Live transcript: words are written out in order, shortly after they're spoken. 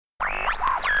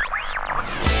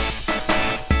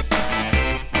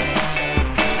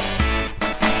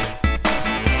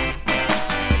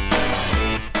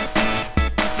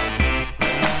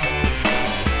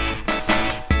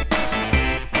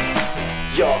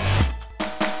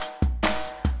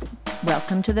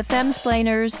Welcome to the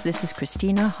Femsplainers. This is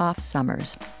Christina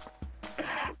Hoff-Summers.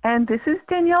 And this is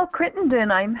Danielle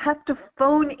Crittenden. I have to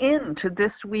phone in to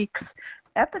this week's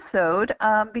episode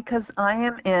because I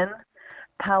am in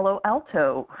Palo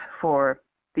Alto for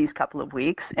these couple of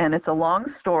weeks. And it's a long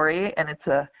story, and it's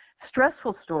a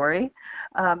stressful story.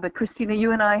 But Christina,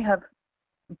 you and I have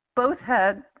both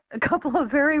had a couple of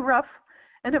very rough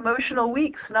and emotional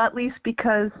weeks, not least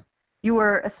because you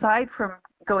were, aside from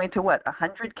going to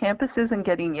 100 campuses and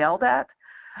getting yelled at,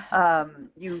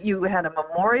 you had a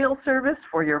memorial service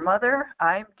for your mother.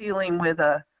 I'm dealing with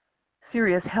a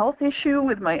serious health issue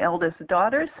with my eldest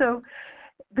daughter. So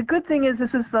the good thing is this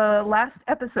is the last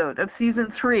episode of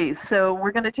season 3. So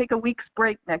we're going to take a week's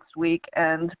break next week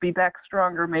and be back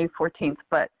stronger May 14th.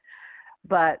 But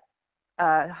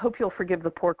hope you'll forgive the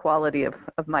poor quality of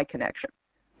my connection.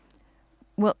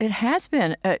 Well, it has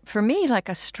been, for me, like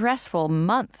a stressful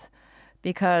month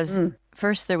because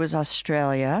first there was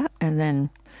Australia and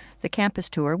then the campus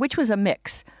tour, which was a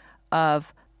mix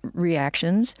of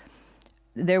reactions.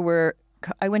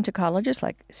 I went to colleges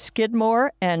like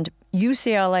Skidmore and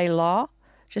UCLA Law,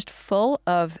 just full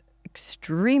of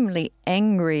extremely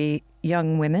angry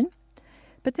young women.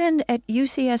 But then at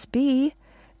UCSB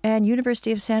and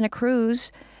University of Santa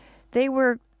Cruz, they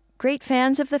were great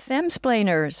fans of the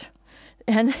Femsplainers.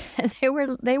 And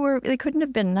they couldn't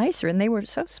have been nicer, and they were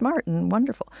so smart and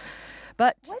wonderful.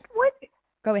 But what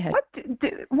go ahead.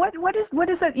 What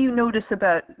is that you notice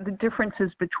about the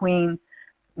differences between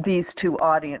these two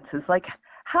audiences? Like,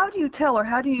 how do you tell, or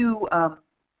how do you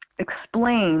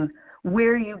explain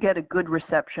where you get a good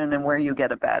reception and where you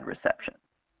get a bad reception?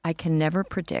 I can never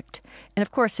predict, and of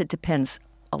course, it depends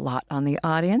a lot on the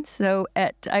audience. So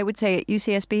I would say at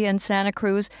UCSB and Santa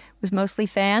Cruz was mostly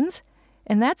fans.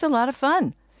 And that's a lot of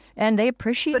fun, and they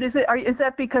appreciate. But is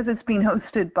that because it's being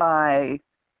hosted by?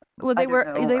 Well, they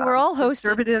were all hosted.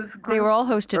 Conservative groups, they were all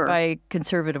hosted by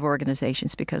conservative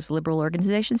organizations because liberal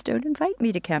organizations don't invite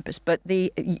me to campus. But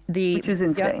the which is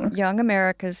insane. Young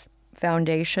America's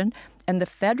Foundation and the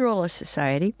Federalist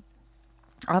Society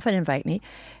often invite me,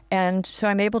 and so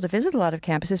I'm able to visit a lot of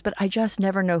campuses. But I just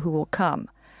never know who will come.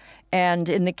 And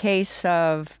in the case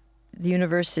of the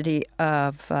University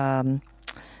of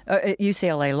at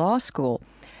UCLA Law School,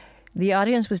 the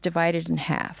audience was divided in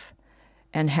half.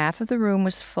 And half of the room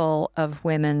was full of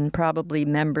women, probably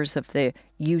members of the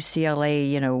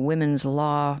UCLA, Women's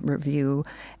Law Review.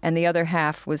 And the other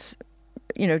half was,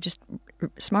 just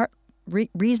smart,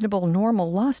 reasonable,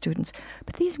 normal law students.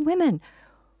 But these women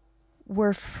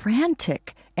were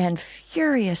frantic and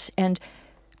furious, and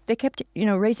they kept,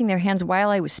 raising their hands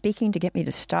while I was speaking to get me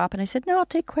to stop. And I said, no, I'll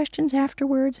take questions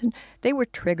afterwards. And they were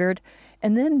triggered.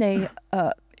 And then they,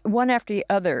 one after the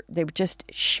other, they would just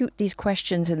shoot these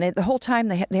questions. And the whole time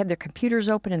they had their computers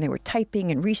open and they were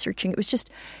typing and researching. It was just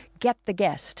get the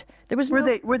guest. There was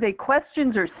were they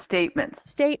questions or statements?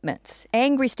 Statements,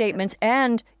 angry statements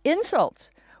and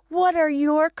insults. What are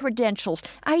your credentials?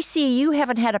 I see you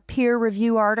haven't had a peer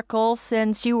review article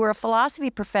since you were a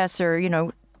philosophy professor,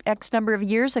 X number of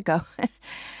years ago.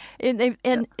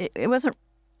 It wasn't,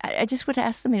 I just would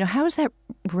ask them, how is that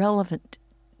relevant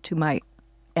to my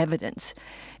evidence?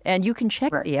 And you can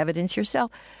check the evidence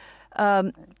yourself.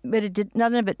 But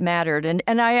none of it mattered.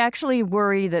 And I actually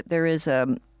worry that there is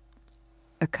a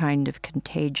kind of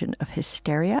contagion of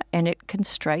hysteria, and it can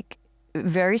strike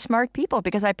very smart people,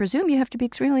 because I presume you have to be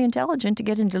extremely intelligent to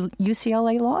get into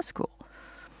UCLA Law School.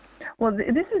 Well,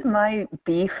 this is my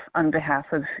beef on behalf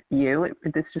of you.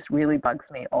 This just really bugs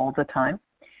me all the time,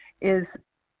 is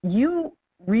you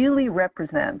really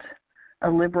represent a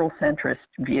liberal centrist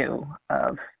view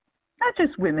of not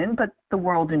just women, but the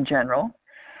world in general.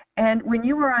 And when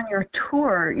you were on your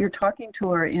talking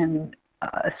tour in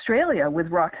Australia with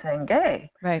Roxane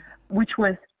Gay, right, which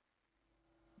was,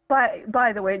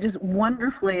 by the way, just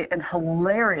wonderfully and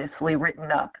hilariously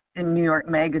written up in New York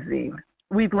Magazine.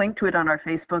 We've linked to it on our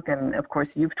Facebook, and of course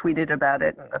you've tweeted about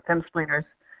it, and the Femsplainers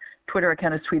Twitter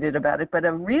account has tweeted about it, but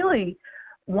a really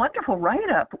wonderful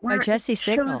write-up. By Jesse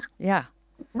Signal, yeah.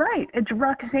 Right, it's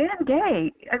Roxane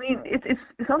Gay. I mean, it's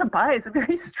not a bias, it's a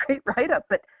very straight write-up,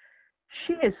 but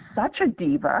she is such a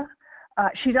diva.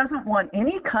 She doesn't want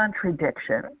any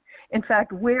contradiction. In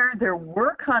fact, where there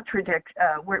were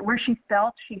where she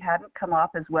felt she hadn't come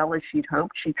off as well as she'd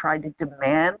hoped, she tried to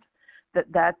demand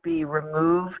that be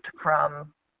removed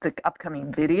from the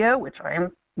upcoming video, which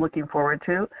I'm looking forward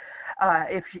to.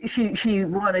 If she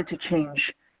wanted to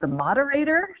change the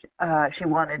moderator, she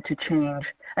wanted to change,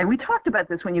 and we talked about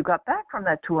this when you got back from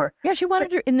that tour. Yeah, she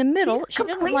wanted her in the middle. She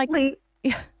didn't like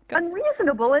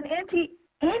unreasonable and anti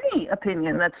any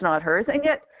opinion that's not hers, and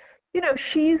yet,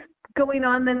 she's going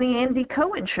on than the Andy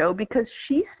Cohen show because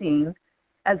she's seen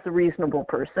as the reasonable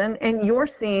person and you're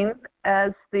seen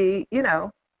as the,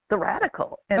 the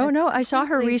radical. And oh, no, I saw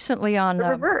her recently on the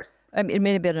reverse. It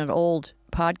may have been an old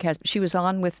podcast, but she was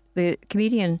on with the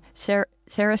comedian Sarah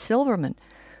Silverman,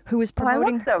 who was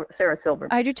promoting. I love Sarah Silverman.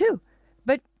 I do too,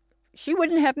 but she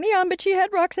wouldn't have me on. But she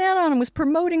had Roxanne on and was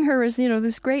promoting her as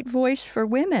this great voice for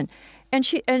women, and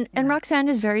Roxanne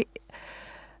is very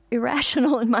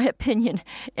irrational in my opinion,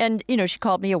 and she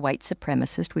called me a white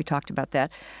supremacist. We talked about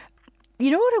that.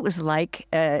 You know what it was like?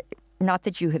 Not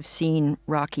that you have seen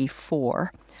Rocky IV,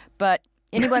 but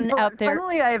anyone out there?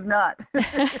 Funnily, I have not.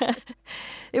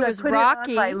 It was put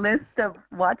Rocky. It on my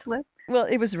watch list. Well,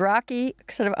 it was Rocky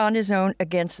sort of on his own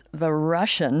against the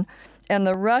Russian, and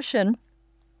the Russian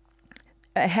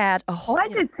had a whole. Oh, I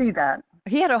did see that.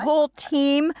 He had a whole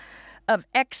team of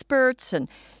experts and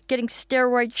getting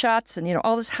steroid shots and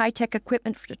all this high-tech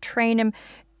equipment to train him,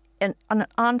 and an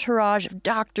entourage of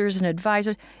doctors and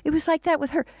advisors. It was like that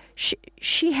with her.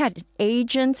 She had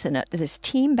agents and this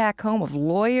team back home of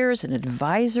lawyers and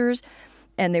advisors,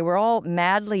 and they were all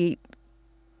madly,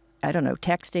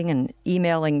 texting and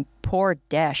emailing poor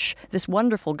Desh, this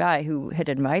wonderful guy who had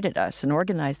invited us and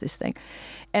organized this thing.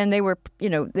 And they were,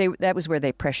 that was where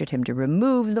they pressured him to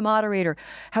remove the moderator.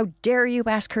 How dare you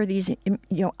ask her these,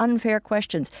 unfair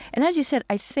questions? And as you said,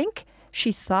 I think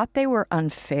she thought they were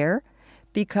unfair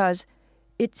because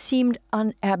it seemed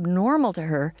abnormal to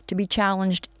her to be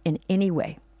challenged in any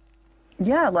way.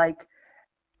 Yeah, like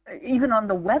even on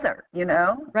the weather,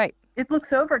 Right. It looks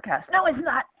overcast. No, it's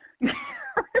not.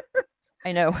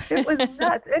 I know. It was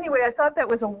nuts. Anyway, I thought that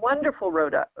was a wonderful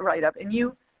write-up. And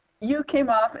you came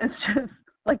off as just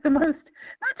like the most,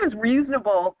 not just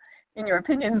reasonable in your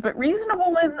opinions, but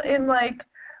reasonable in like,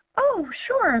 oh,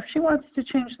 sure, if she wants to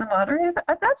change the moderator,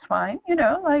 that's fine,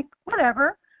 like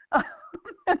whatever.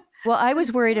 Well, I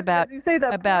was worried about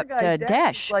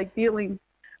Desh. Like dealing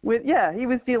with, he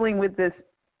was dealing with this,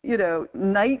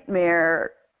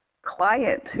 nightmare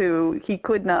client who he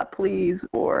could not please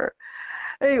or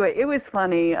anyway, it was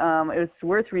funny. It was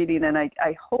worth reading, and I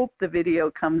hope the video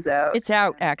comes out. It's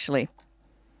out, actually.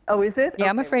 Oh, is it? Yeah, okay,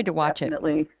 I'm afraid to watch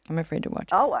definitely. it. I'm afraid to watch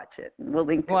it. I'll watch it. We'll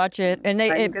link to watch it. And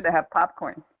I'm going to have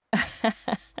popcorn.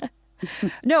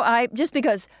 No, just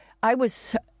because I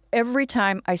was, every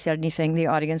time I said anything, the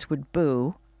audience would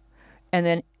boo. And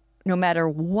then no matter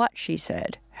what she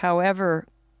said, however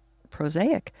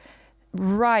prosaic,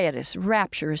 riotous,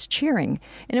 rapturous cheering.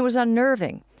 And it was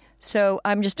unnerving. So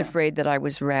I'm just afraid that I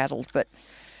was rattled, but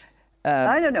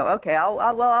I don't know. Okay,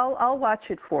 I'll watch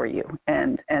it for you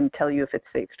and tell you if it's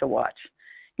safe to watch.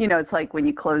 It's like when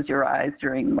you close your eyes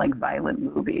during like violent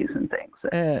movies and things.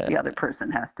 The other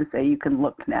person has to say you can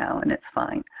look now and it's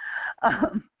fine.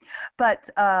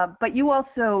 But you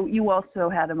also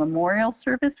had a memorial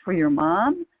service for your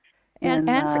mom, and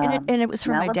it was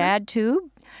for my dad too.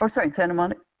 Oh, sorry, Santa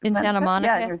Monica. In Santa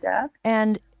Monica. Yeah, your dad.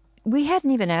 And we hadn't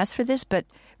even asked for this, but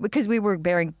because we were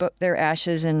burying their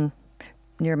ashes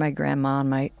near my grandma and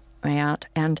my aunt,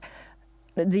 and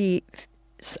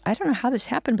I don't know how this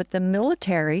happened, but the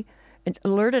military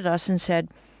alerted us and said,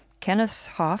 Kenneth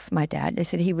Hoff, my dad, they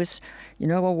said he was,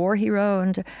 a war hero,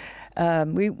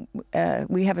 and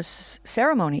we have a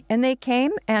ceremony. And they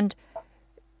came, and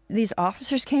these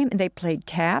officers came, and they played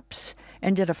taps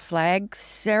and did a flag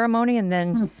ceremony, and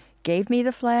then gave me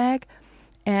the flag.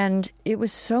 And it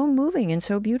was so moving and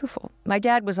so beautiful. My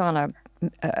dad was on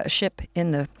a ship in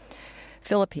the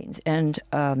Philippines and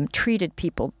treated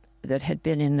people that had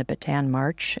been in the Bataan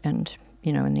March and,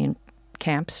 in the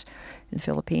camps in the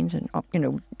Philippines and,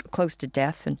 close to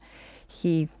death. And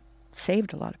he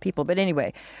saved a lot of people. But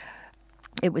anyway,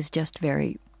 it was just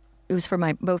it was for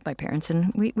both my parents.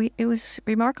 And it was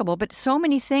remarkable. But so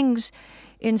many things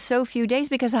in so few days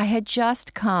because I had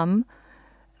just come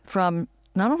from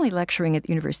not only lecturing at the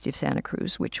University of Santa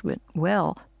Cruz, which went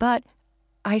well, but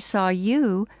I saw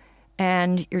you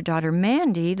and your daughter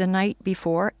Mandy the night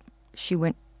before she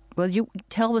went. Well, you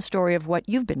tell the story of what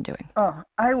you've been doing. Oh,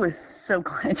 I was so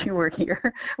glad you were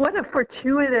here. What a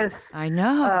fortuitous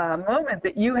moment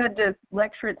that you had to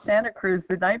lecture at Santa Cruz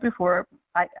the night before.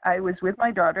 I was with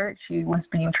my daughter. She was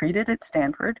being treated at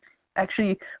Stanford.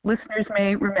 Actually, listeners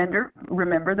may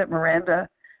remember that Miranda,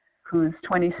 who's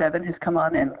 27, has come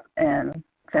on and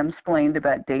femsplained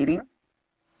about dating.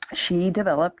 She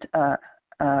developed,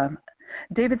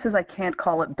 David says I can't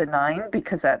call it benign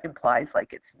because that implies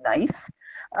like it's nice.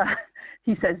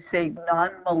 He says it's a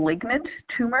non-malignant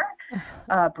tumor,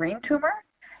 brain tumor.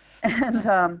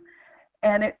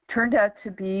 And it turned out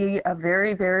to be a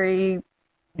very, very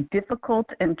difficult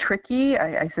and tricky.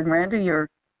 I said, Miranda, you're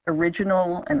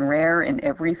original and rare in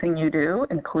everything you do,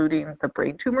 including the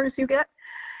brain tumors you get.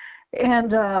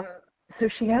 And so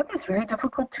she had this very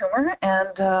difficult tumor,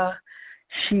 and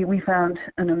we found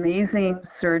an amazing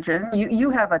surgeon. You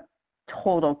have a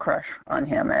total crush on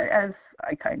him, as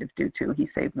I kind of do too. He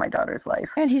saved my daughter's life.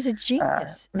 And he's a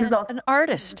genius, and an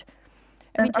artist.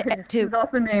 He's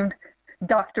also named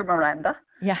Dr. Miranda.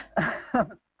 Yeah.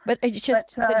 But it's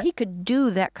just that he could do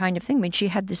that kind of thing. I mean, she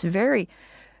had this very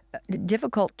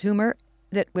difficult tumor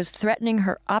that was threatening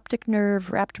her optic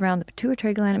nerve wrapped around the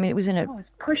pituitary gland. I mean, it was it was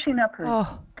pushing up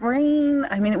her brain.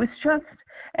 I mean, it was just,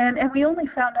 and we only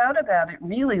found out about it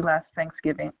really last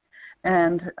Thanksgiving.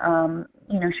 And,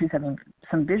 she was having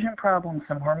some vision problems,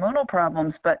 some hormonal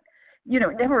problems, but,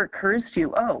 it never occurs to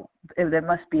you, there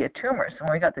must be a tumor. So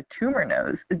when we got the tumor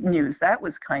news, that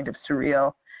was kind of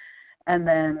surreal. And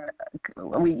then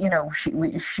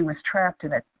she was trapped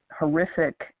in a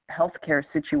horrific healthcare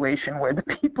situation where the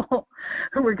people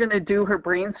who were going to do her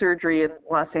brain surgery in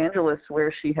Los Angeles,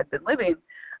 where she had been living,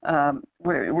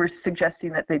 were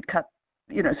suggesting that they'd cut,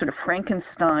 sort of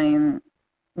Frankenstein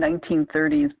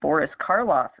 1930s Boris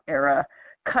Karloff era,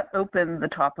 cut open the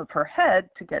top of her head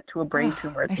to get to a brain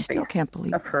tumor at the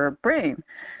base of her brain.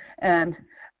 And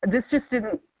this just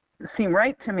didn't seem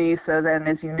right to me. So then,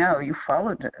 as you know, you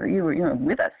were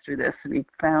with us through this. We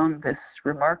found this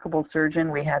remarkable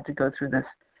surgeon. We had to go through this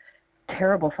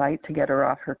terrible fight to get her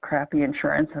off her crappy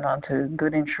insurance and onto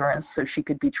good insurance so she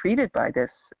could be treated by this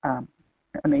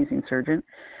amazing surgeon.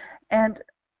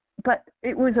 But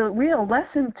it was a real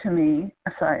lesson to me.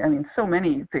 So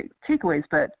many takeaways,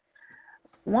 but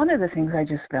one of the things I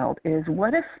just felt is,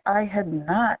 what if I had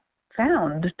not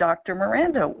found Dr.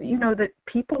 Miranda? That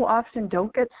people often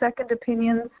don't get second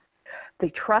opinions. They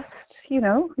trust,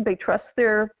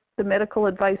 the medical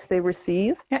advice they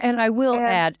receive. And I will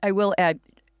add,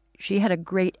 she had a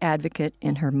great advocate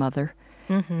in her mother.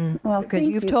 Mm-hmm. Well, because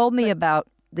you've told me about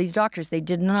these doctors. They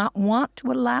did not want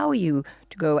to allow you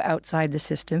to go outside the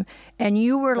system. And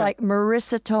you were like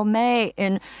Marissa Tomei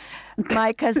in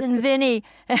My Cousin Vinny.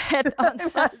 Let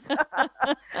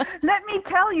me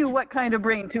tell you what kind of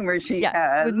brain tumor she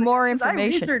has. With more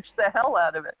information. I researched the hell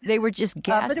out of it. They were just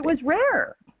gasping. But it was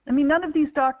rare. I mean, none of these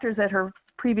doctors at her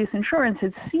previous insurance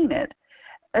had seen it,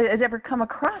 had ever come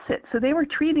across it. So they were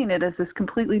treating it as this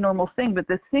completely normal thing. But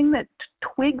the thing that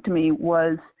twigged me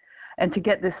was, and to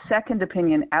get this second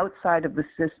opinion outside of the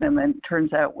system, and it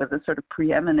turns out with a sort of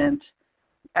preeminent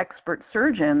expert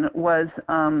surgeon, was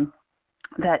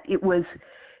that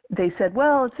they said,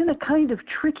 well, it's in a kind of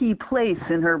tricky place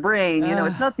in her brain.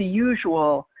 It's not the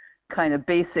usual kind of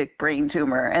basic brain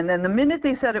tumor. And then the minute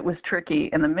they said it was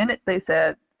tricky, and the minute they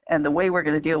said, and the way we're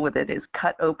going to deal with it is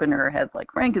cut open her head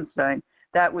like Frankenstein,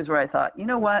 that was where I thought, you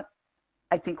know what?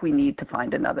 I think we need to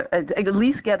find at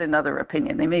least get another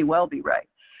opinion. They may well be right.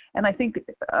 And I think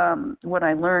what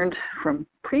I learned from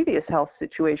previous health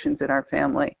situations in our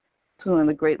family, this is one of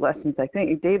the great lessons, I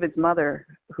think. David's mother,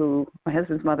 my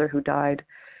husband's mother, who died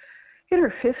in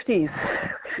her 50s,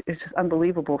 it's just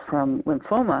unbelievable, from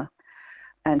lymphoma,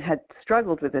 and had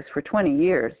struggled with this for 20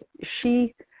 years.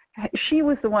 She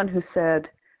was the one who said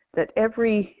that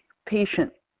every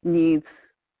patient needs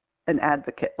an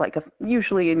advocate,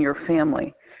 usually in your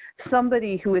family,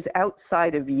 somebody who is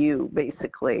outside of you,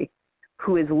 basically,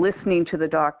 who is listening to the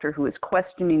doctor, who is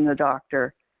questioning the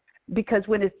doctor. Because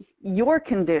when it's your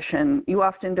condition, you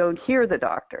often don't hear the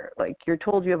doctor. Like, you're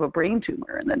told you have a brain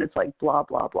tumor, and then it's like blah,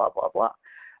 blah, blah, blah, blah.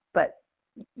 But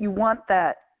you want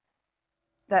that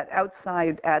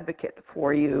outside advocate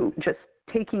for you, just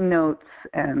taking notes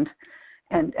and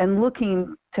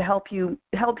looking to help you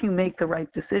make the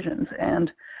right decisions.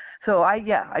 And so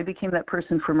I became that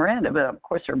person for Miranda, but of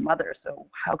course her mother, so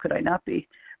how could I not be?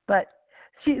 But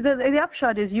the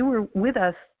upshot is, you were with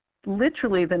us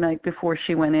literally the night before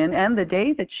she went in and the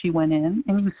day that she went in,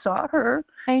 and you saw her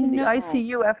in the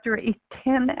ICU after a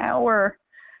 10-hour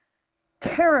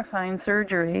terrifying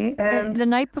surgery. And the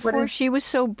night before, she was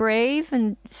so brave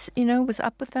and, was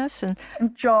up with us and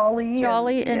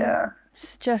jolly and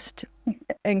it's just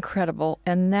incredible.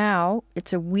 And now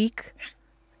it's a week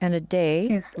and a day.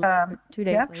 She's 2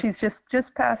 days later. She's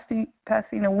just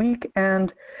passing a week,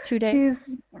 and 2 days.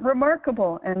 She's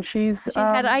remarkable, and she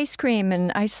had ice cream,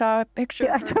 and I saw a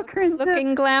picture of her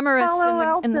looking glamorous.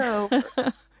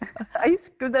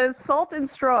 The salt and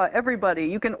straw, everybody.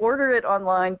 You can order it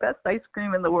online, best ice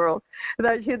cream in the world.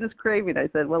 She had this craving. I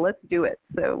said, well, let's do it.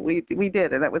 So we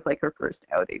did, and that was like her first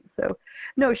outing. So,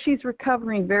 no, she's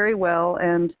recovering very well,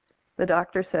 and the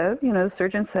doctor says, the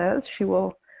surgeon says she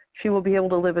will be able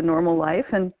to live a normal life.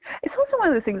 And it's also one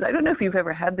of the things, I don't know if you've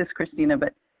ever had this, Christina,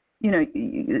 but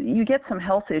you get some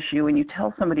health issue and you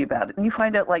tell somebody about it, and you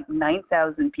find out like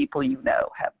 9,000 people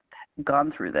have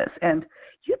gone through this, and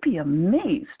you'd be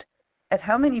amazed at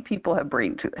how many people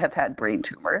have had brain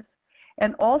tumors,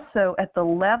 and also at the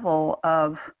level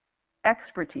of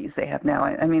expertise they have now.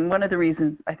 I mean, one of the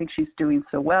reasons I think she's doing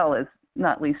so well is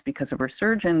not least because of her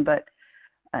surgeon, but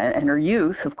and her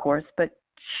youth, of course, but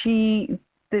the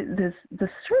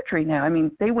surgery now, I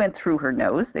mean, they went through her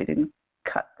nose. They didn't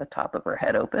cut the top of her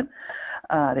head open.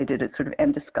 They did it sort of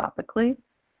endoscopically,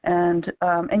 and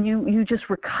you just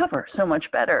recover so much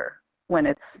better when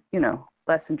it's,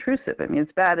 less intrusive. I mean,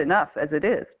 it's bad enough as it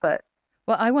is, but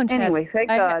well, I once anyway, had, thank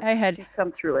God I had she's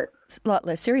come through it. A lot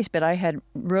less serious, but I had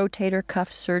rotator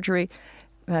cuff surgery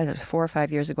 4 or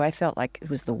 5 years ago. I felt like it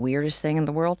was the weirdest thing in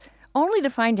the world, only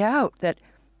to find out that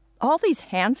all these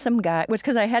handsome guys,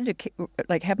 because I had to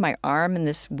have my arm in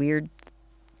this weird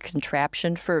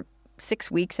contraption for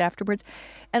 6 weeks afterwards,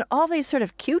 and all these sort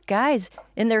of cute guys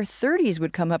in their 30s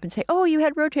would come up and say, "Oh, you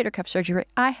had rotator cuff surgery."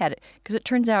 I had it, because it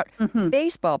turns out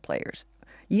baseball players,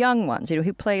 young ones,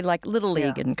 who play like Little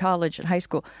League in college and high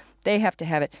school, they have to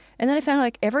have it. And then I found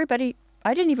like everybody,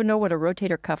 I didn't even know what a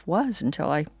rotator cuff was until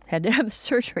I had to have the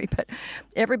surgery, but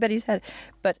everybody's had it.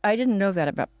 But I didn't know that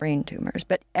about brain tumors.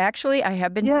 But actually, I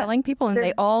have been telling people, and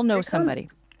they all know somebody,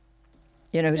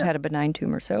 who's had a benign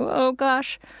tumor. So, oh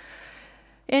gosh.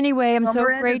 Anyway, I'm so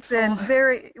grateful.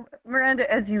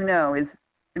 Miranda, as you know, is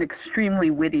an extremely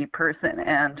witty person,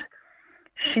 and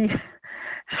she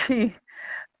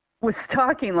was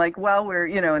talking like while we're,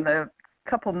 in the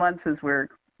couple months as we're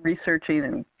researching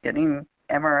and getting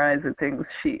MRIs and things,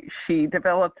 she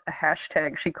developed a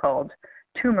hashtag she called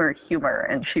tumor humor,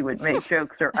 and she would make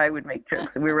jokes, or I would make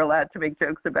jokes, and we were allowed to make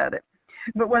jokes about it.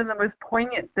 But one of the most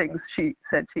poignant things she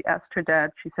said, she asked her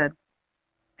dad, she said,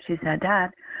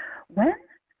 "Dad, when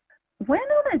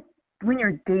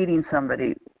you're dating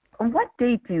somebody, on what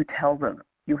date do you tell them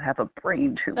you have a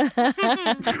brain tumor?"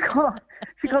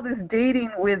 she called this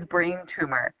dating with brain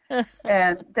tumor.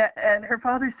 And her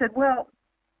father said, "Well,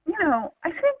 I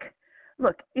think,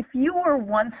 look, if you were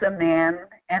once a man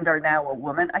and are now a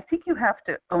woman, I think you have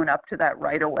to own up to that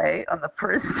right away on the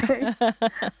first date.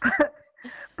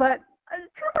 but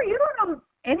tumor, you don't owe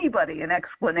anybody an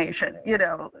explanation, at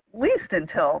least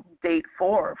until date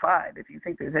 4 or 5, if you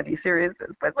think there's any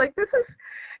seriousness. But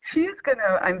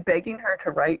I'm begging her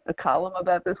to write a column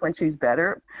about this when she's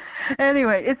better.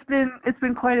 Anyway, it's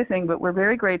been quite a thing, but we're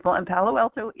very grateful. And Palo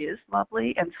Alto is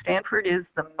lovely, and Stanford is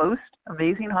the most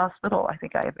amazing hospital I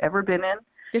think I have ever been in.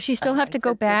 Does she still have to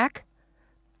go back?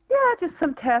 Yeah, just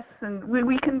some tests, and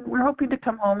we're hoping to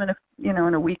come home in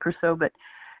a week or so. But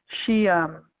she,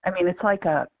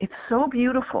 it's so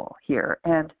beautiful here,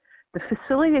 and the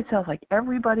facility itself, like,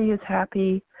 everybody is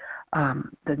happy.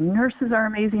 The nurses are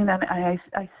amazing. And I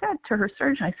said to her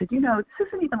surgeon, I said, this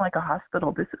isn't even like a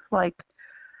hospital. This is like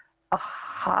a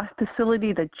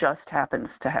facility that just happens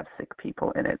to have sick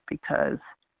people in it, because,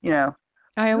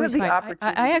 I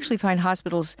actually find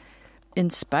hospitals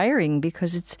inspiring,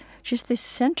 because it's just this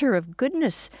center of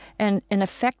goodness and an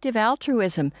effective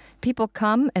altruism. People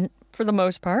come and, for the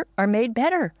most part, are made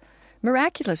better.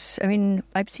 Miraculous. I mean,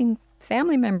 I've seen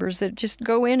family members that just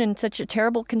go in such a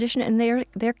terrible condition, and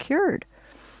they're cured.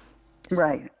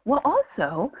 Right. Well,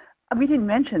 also, we didn't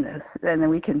mention this, and then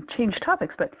we can change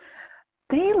topics, but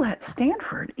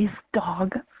Stanford is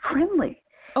dog friendly.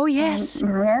 Oh, yes.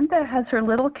 And Miranda has her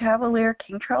little Cavalier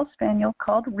King Charles Spaniel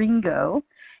called Ringo,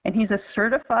 and he's a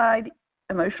certified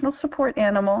emotional support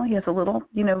animal. He has a little,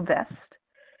 vest.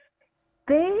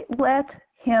 They let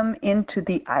him into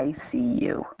the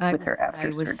ICU with her after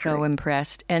surgery. I was so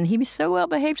impressed. And he was so well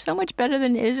behaved, so much better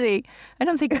than Izzy. I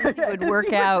don't think Izzy would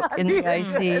work out in the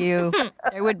ICU.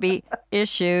 There would be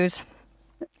issues.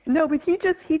 No, but he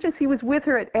was with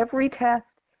her at every test.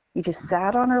 He just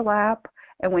sat on her lap,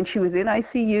 and when she was in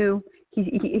ICU,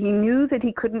 he knew that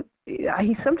he couldn't.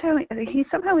 He somehow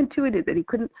intuited that he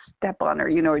couldn't step on her,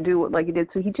 or do what like he did.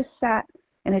 So he just sat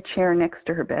in a chair next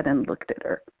to her bed and looked at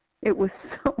her. It was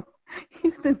so.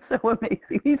 He's been so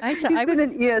amazing. He's been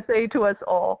an ESA to us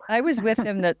all. I was with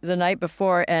him the night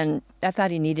before, and I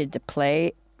thought he needed to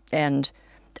play, and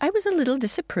I was a little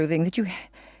disapproving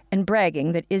and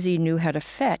bragging that Izzy knew how to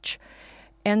fetch.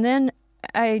 And then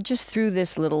I just threw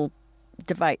this little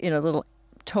device, little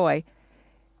toy,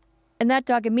 and that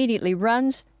dog immediately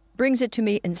runs, brings it to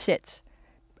me, and sits.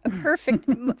 Perfect,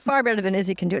 far better than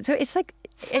Izzy can do it. So it's like,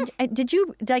 did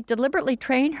you deliberately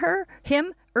train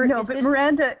him? Or no, but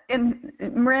Miranda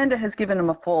has given him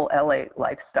a full LA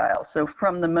lifestyle. So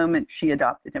from the moment she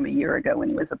adopted him a year ago when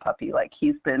he was a puppy,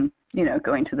 he's been,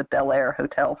 going to the Bel Air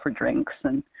Hotel for drinks,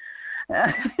 and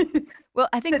Well,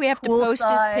 I think we have to post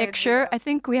his picture. I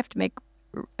think we have to make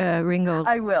Ringo.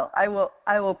 I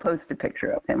will post a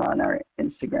picture of him on our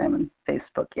Instagram and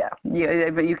Facebook. Yeah,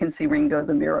 but you can see Ringo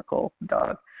the miracle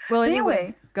dog. Well,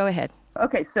 anyway, go ahead.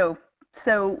 Okay, so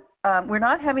we're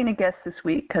not having a guest this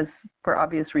week for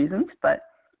obvious reasons, but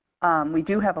we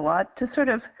do have a lot to sort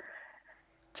of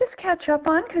just catch up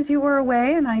on because you were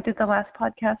away, and I did the last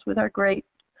podcast with our great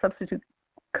substitute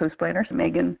co-explainer,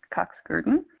 Megan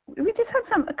Cox-Gurdon. We just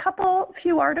have a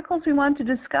few articles we want to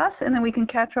discuss, and then we can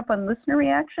catch up on listener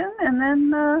reaction, and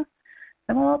then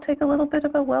we'll all take a little bit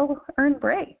of a well-earned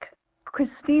break.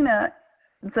 Christina,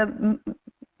 the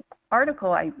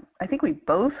article I think we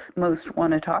both most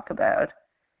want to talk about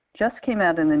just came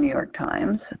out in the New York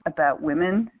Times about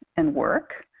women and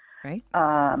work, right?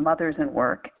 Mothers and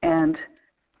work, and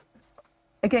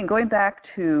again, going back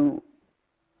to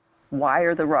why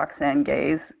are the Roxanne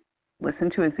gays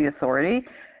listened to as the authority,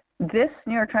 this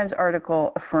New York Times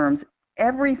article affirms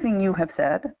everything you have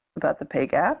said about the pay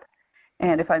gap,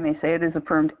 and if I may say, it has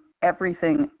affirmed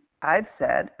everything I've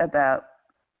said about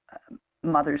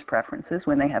mothers' preferences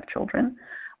when they have children.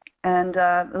 And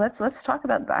let's talk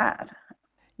about that.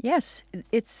 Yes,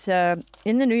 it's in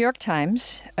the New York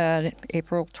Times,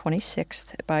 April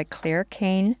 26th, by Claire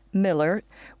Kane Miller.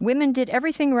 Women did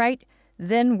everything right,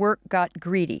 then work got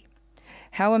greedy.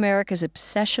 How America's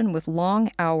obsession with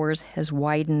long hours has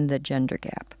widened the gender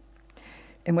gap.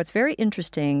 And what's very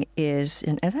interesting is,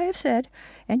 and as I have said,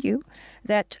 and you,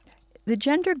 that the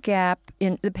gender gap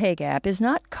in the pay gap is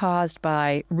not caused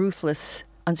by ruthless,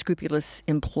 unscrupulous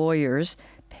employers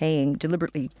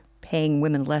deliberately paying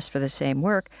women less for the same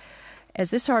work. As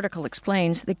this article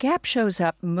explains, the gap shows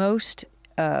up most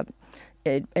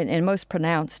and most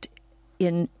pronounced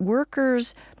in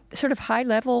workers, sort of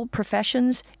high-level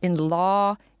professions in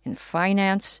law, in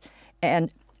finance,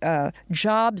 and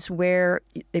jobs where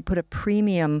they put a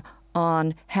premium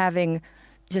on having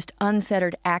just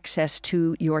unfettered access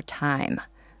to your time,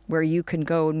 where you can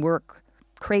go and work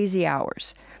crazy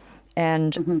hours.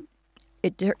 And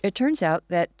it turns out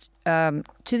that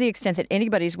to the extent that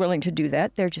anybody's willing to do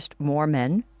that, there are just more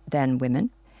men than women.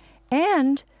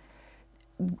 And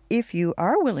if you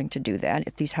are willing to do that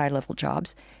at these high-level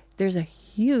jobs, there's a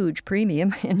huge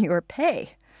premium in your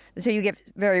pay. So you get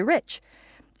very rich.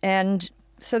 And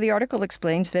so the article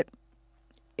explains that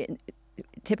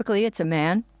typically it's a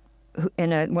man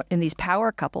in these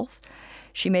power couples.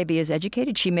 She may be as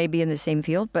educated, she may be in the same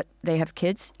field, but they have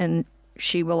kids, and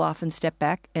she will often step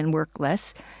back and work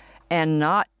less and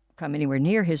not come anywhere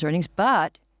near his earnings,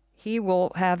 but he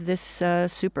will have this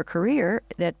super career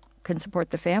that can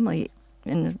support the family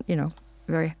in,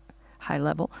 very high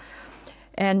level.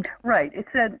 And right. It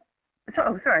said,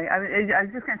 sorry, I was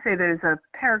just going to say there's a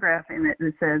paragraph in it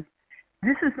that says,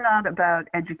 this is not about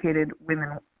educated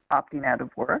women opting out of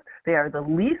work. They are the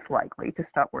least likely to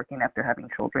stop working after having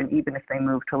children, even if they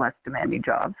move to less demanding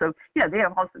jobs. So, yeah,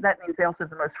 that means they also have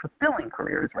the most fulfilling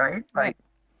careers, right? Right.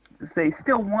 They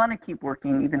still want to keep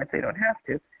working even if they don't have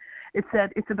to. It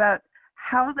said it's about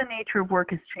how the nature of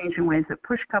work has changed in ways that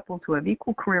push couples who have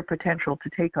equal career potential to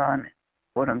take on,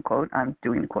 quote unquote, I'm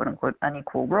doing quote unquote,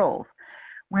 unequal roles.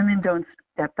 Women don't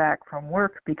step back from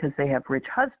work because they have rich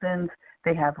husbands.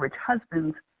 They have rich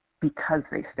husbands because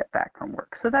they step back from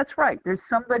work. So that's right. There's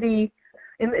somebody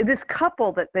in this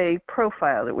couple that they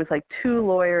profiled. It was like two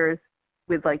lawyers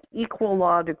with like equal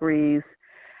law degrees.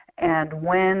 And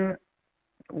when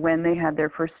they had their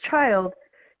first child,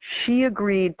 she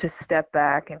agreed to step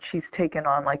back, and she's taken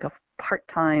on like a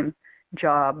part-time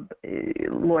job,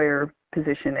 lawyer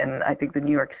position in, I think, the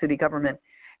New York City government.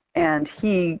 And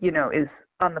he, is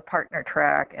on the partner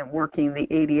track and working the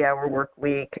 80-hour work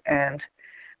week. And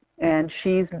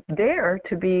she's there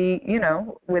to be,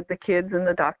 with the kids and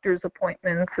the doctor's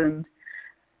appointments and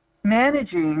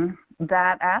managing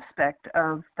that aspect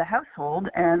of the household.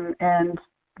 And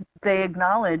they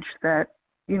acknowledge that,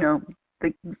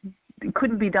 it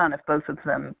couldn't be done if both of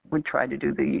them tried to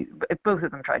do the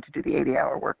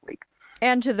 80-hour work week.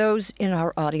 And to those in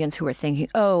our audience who are thinking,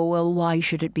 oh, well, why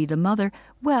should it be the mother?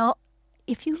 Well,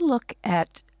 if you look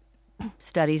at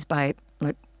studies by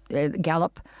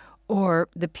Gallup or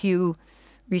the Pew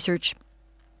Research,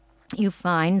 you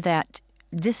find that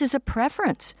this is a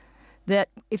preference. That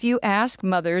if you ask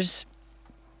mothers,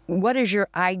 what is your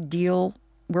ideal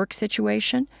work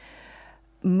situation?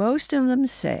 Most of them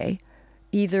say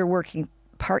either working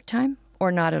part-time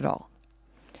or not at all.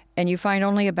 And you find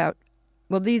only about,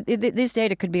 well, this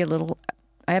data could be a little,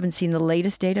 I haven't seen the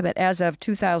latest data, but as of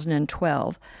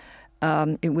 2012,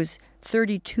 it was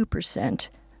 32%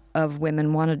 of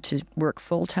women wanted to work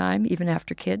full-time, even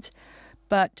after kids.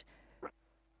 But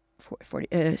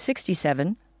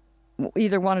 67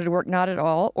 either wanted to work not at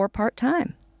all or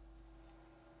part-time.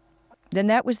 Then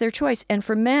that was their choice. And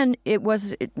for men,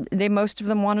 most of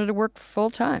them wanted to work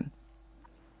full-time.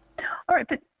 All right,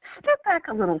 but step back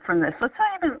a little from this. Let's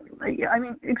not even, I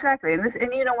mean, exactly.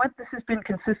 And you know what? This has been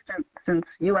consistent since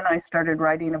you and I started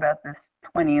writing about this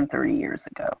 20 and 30 years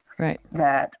ago. Right.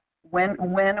 That when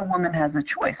a woman has a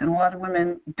choice, and a lot of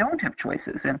women don't have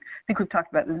choices, and I think we've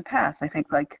talked about this in the past. I think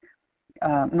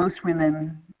most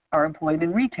women are employed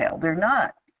in retail. They're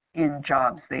not in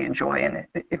jobs they enjoy, and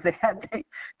if they had the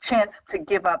chance to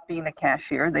give up being a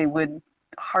cashier, they would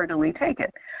heartily take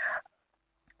it.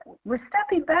 We're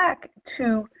stepping back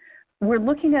to, we're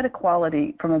looking at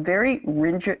equality from a very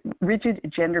rigid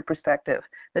gender perspective,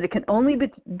 that it can only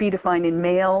be defined in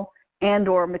male and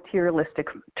or materialistic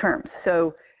terms.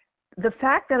 So the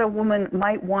fact that a woman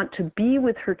might want to be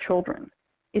with her children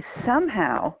is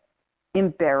somehow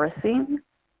embarrassing,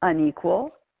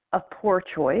 unequal, a poor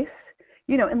choice.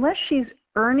 You know, unless she's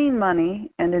earning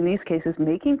money and in these cases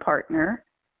making partner,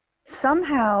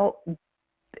 somehow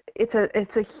it's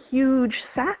a huge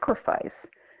sacrifice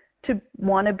to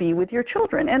want to be with your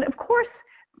children. And of course,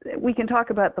 we can talk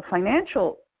about the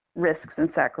financial risks and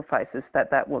sacrifices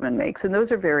that woman makes, and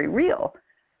those are very real,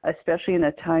 especially in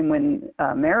a time when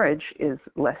marriage is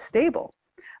less stable.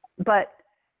 But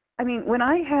I mean, when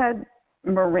I had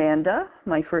Miranda,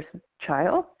 my first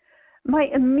child, my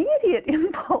immediate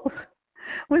impulse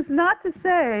was not to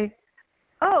say,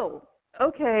 oh,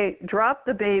 okay, drop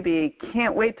the baby,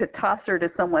 can't wait to toss her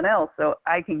to someone else so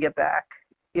I can get back,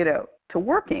 to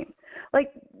working.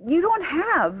 Like, you don't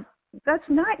have, that's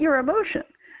not your emotion.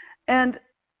 And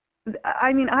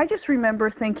I mean, I just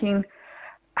remember thinking,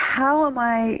 how am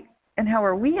I and how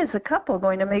are we as a couple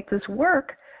going to make this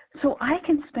work so I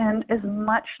can spend as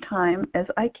much time as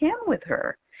I can with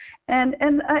her? And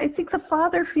I think the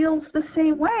father feels the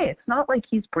same way. It's not like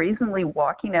he's brazenly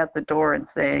walking out the door and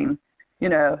saying,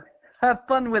 have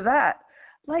fun with that.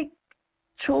 Like,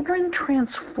 children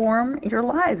transform your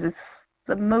lives. It's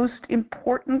the most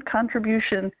important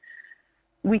contribution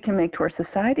we can make to our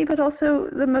society, but also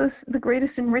the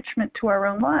greatest enrichment to our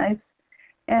own lives.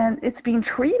 And it's being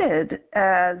treated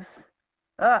as,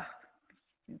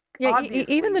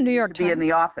 even the New York Times, in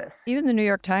the office. Even the New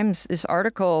York Times, this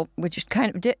article, which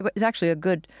was actually a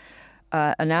good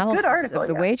analysis of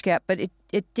the wage gap, but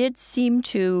it did seem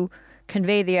to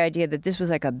convey the idea that this was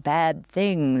like a bad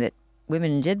thing that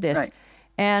women did this. Right.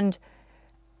 And,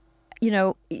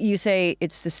 you say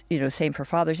it's this, same for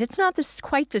fathers. It's not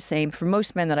quite the same for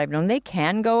most men that I've known. They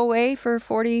can go away for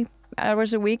 40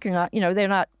 hours a week or not. They're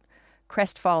not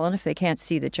crestfallen if they can't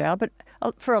see the child. But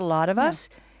for a lot of us,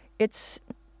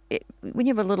 when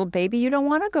you have a little baby, you don't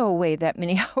want to go away that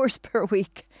many hours per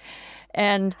week.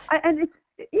 And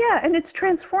it's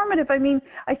transformative. I mean,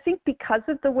 I think because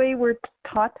of the way we're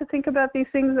taught to think about these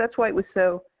things, that's why it was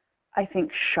so, I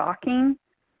think, shocking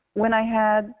when I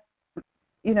had,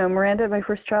 Miranda, my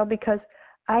first child, because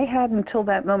I had until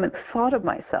that moment thought of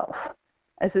myself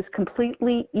as this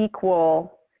completely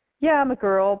equal, I'm a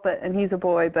girl, and he's a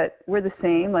boy, but we're the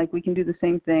same. Like, we can do the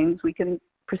same things. We can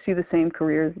pursue the same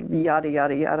careers, yada,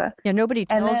 yada, yada. Yeah, nobody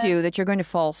tells you that you're going to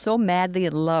fall so madly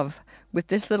in love with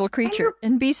this little creature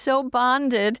and be so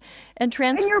bonded and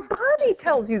transformed. And your body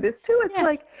tells you this too. It's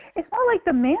like, it's not like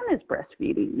the man is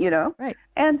breastfeeding, Right.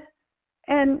 And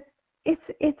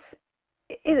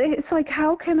it's like,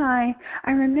 how can I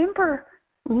remember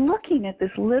looking at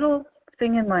this little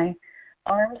thing in my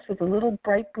arms with the little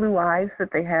bright blue eyes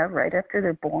that they have right after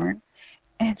they're born,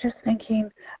 and just thinking,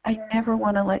 I never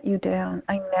want to let you down.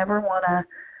 I never want to,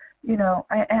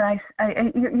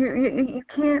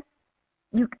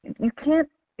 you can't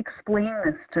explain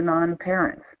this to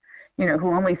non-parents,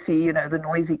 who only see, the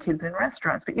noisy kids in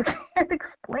restaurants, but you can't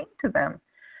explain to them.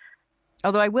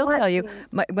 Although I will tell you,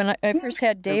 when I first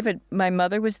had David, my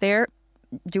mother was there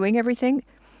doing everything,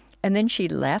 and then she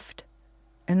left,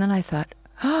 and then I thought,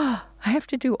 I have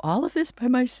to do all of this by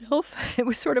myself. It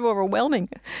was sort of overwhelming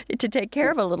to take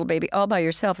care of a little baby all by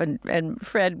yourself. And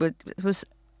Fred was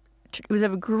a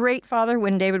great father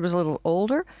when David was a little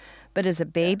older, but as a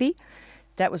baby,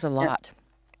 that was a lot.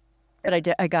 But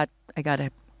I got a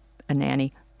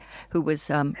nanny who was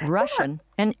Russian,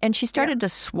 and she started to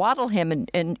swaddle him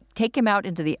and take him out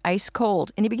into the ice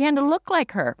cold, and he began to look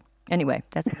like her. Anyway,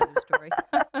 that's another story.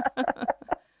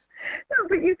 No,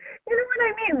 but you know what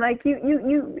I mean? Like, you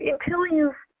until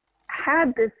you've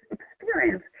had this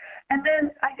experience. And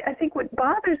then I think what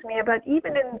bothers me about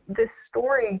even in this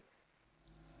story,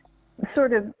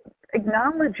 sort of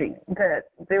acknowledging that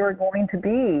there are going to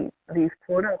be these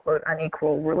quote-unquote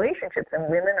unequal relationships, and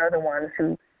women are the ones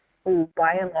who who,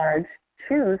 by and large,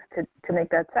 choose to make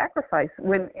that sacrifice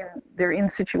when they're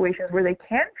in situations where they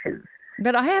can choose.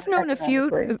 But I have known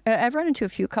I've run into a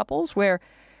few couples where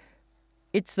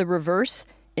it's the reverse.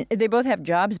 They both have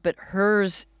jobs, but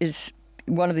hers is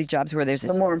one of these jobs where there's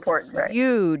the more important, right?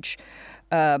 Huge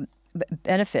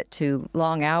benefit to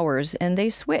long hours, and they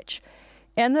switch.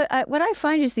 And what I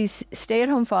find is these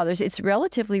stay-at-home fathers, it's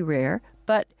relatively rare,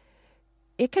 but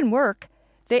it can work.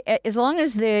 As long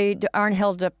as they aren't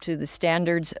held up to the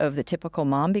standards of the typical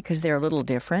mom, because they're a little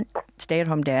different.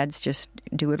 Stay-at-home dads just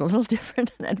do it a little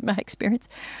different, in my experience.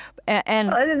 And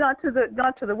not to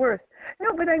the worst.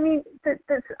 No, but I mean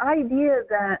this idea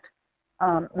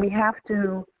that we have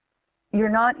to. You're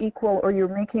not equal, or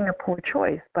you're making a poor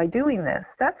choice by doing this.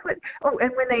 That's what. Oh,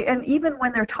 and even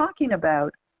when they're talking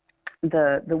about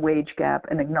the wage gap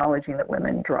and acknowledging that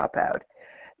women drop out,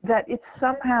 that it's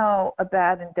somehow a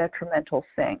bad and detrimental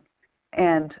thing.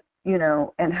 And,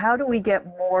 and how do we get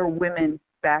more women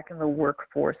back in the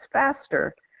workforce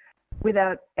faster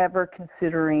without ever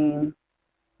considering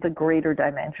the greater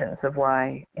dimensions of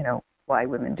why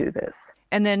women do this?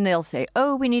 And then they'll say,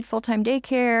 oh, we need full-time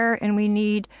daycare and we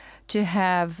need to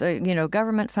have,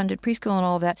 government-funded preschool and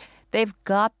all of that. They've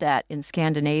got that in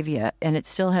Scandinavia, and it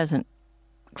still hasn't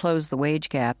closed the wage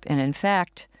gap. And in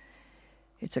fact,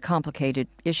 it's a complicated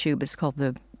issue, but it's called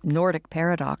the Nordic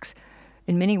paradox.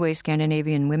 In many ways,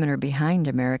 Scandinavian women are behind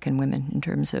American women in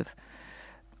terms of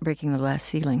breaking the glass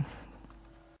ceiling.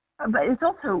 But it's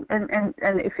also, and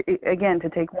if, again, to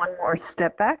take one more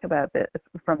step back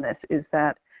from this, is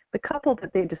that the couple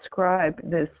that they describe,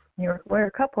 this New York lawyer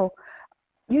couple,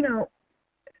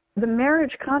 the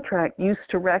marriage contract used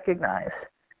to recognize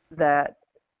that,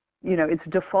 its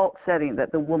default setting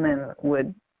that the woman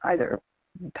would either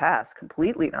pass,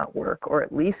 completely not work, or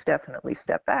at least definitely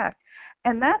step back.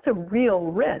 And that's a real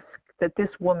risk that this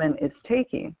woman is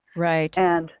taking. Right.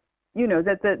 And,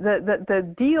 that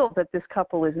the deal that this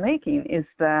couple is making is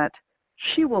that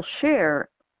she will share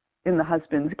in the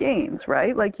husband's gains,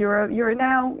 right? Like you're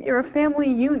a family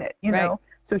unit, right.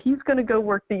 So he's going to go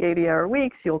work the 80-hour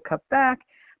weeks, you'll cut back,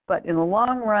 but in the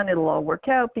long run it'll all work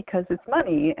out because it's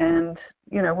money, and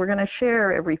we're going to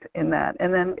share everything in that.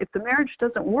 And then if the marriage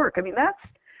doesn't work, I mean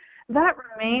that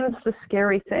remains the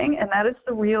scary thing, and that is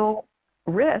the real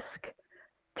risk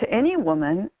to any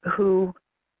woman who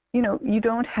you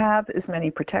don't have as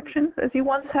many protections as you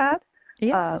once had.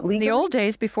 Yes. In the old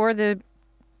days before the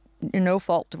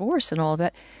no-fault divorce and all of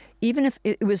that, even if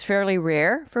it was fairly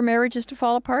rare for marriages to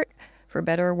fall apart, for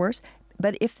better or worse,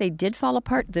 but if they did fall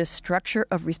apart, the structure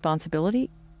of responsibility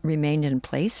remained in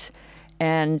place,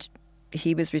 and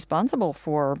he was responsible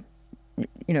for,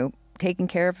 taking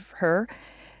care of her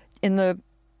in the,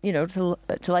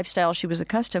 to lifestyle she was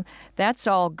accustomed. That's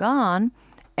all gone,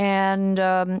 and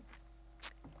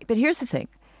but here's the thing: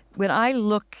 when I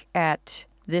look at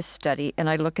this study and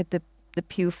I look at the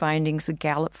Pew findings, the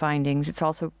Gallup findings. It's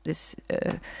also this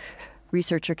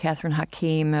researcher, Catherine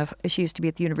Hakim, she used to be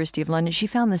at the University of London. She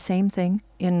found the same thing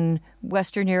in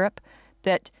Western Europe,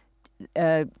 that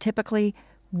typically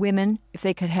women, if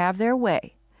they could have their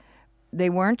way, it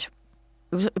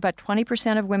was about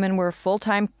 20% of women were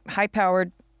full-time,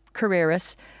 high-powered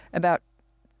careerists. About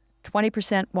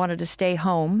 20% wanted to stay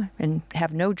home and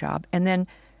have no job. And then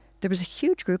there was a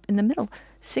huge group in the middle,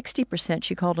 60%,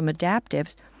 she called them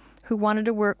adaptives, who wanted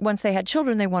to work, once they had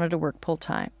children, they wanted to work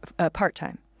part-time.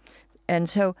 And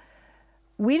so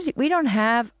we don't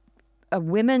have a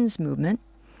women's movement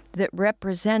that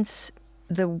represents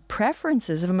the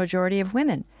preferences of a majority of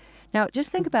women. Now,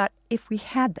 just think about if we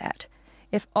had that.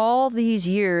 If all these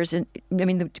years,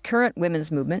 the current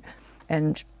women's movement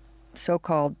and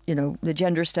so-called, the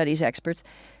gender studies experts,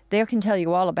 they can tell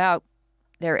you all about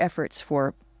their efforts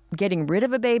for getting rid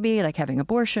of a baby, like having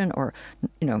abortion or,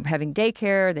 having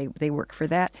daycare. They work for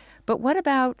that. But what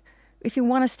about if you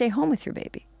want to stay home with your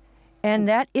baby? And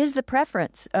that is the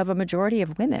preference of a majority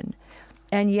of women.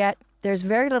 And yet there's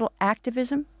very little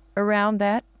activism around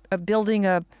that, of building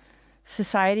a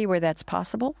society where that's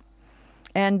possible.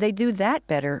 And they do that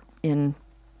better in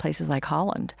places like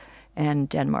Holland and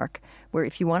Denmark, where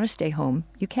if you want to stay home,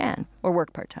 you can, or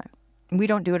work part-time. We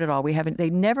don't do it at all. They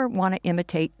never want to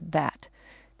imitate that.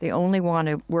 They only want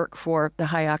to work for the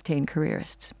high-octane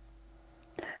careerists.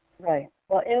 Right.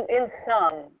 Well, in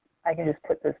sum, I can just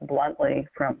put this bluntly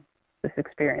from this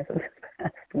experience of this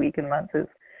past week and months, is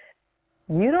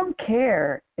you don't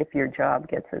care if your job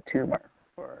gets a tumor,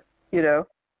 or,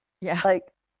 Yeah. Like,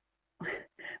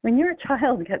 when your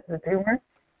child gets a tumor,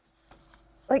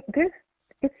 like,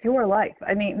 it's your life.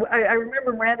 I mean, I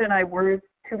remember Miranda and I were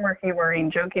tumor humoring,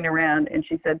 joking around, and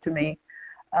she said to me,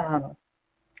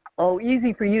 Oh,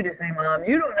 easy for you to say, Mom,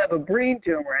 you don't have a brain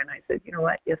tumor. And I said, you know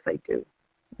what? Yes, I do.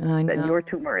 I know. That your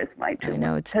tumor is my tumor. I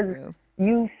know, it's true.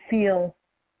 You feel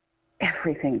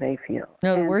everything they feel.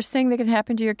 No, the worst thing that can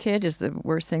happen to your kid is the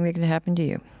worst thing that can happen to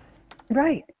you.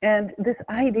 Right. And this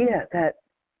idea that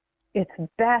it's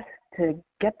best to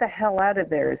get the hell out of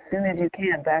there as soon as you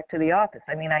can back to the office.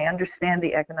 I mean, I understand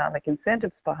the economic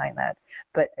incentives behind that.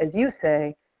 But as you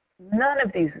say, none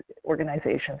of these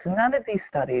organizations, none of these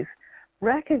studies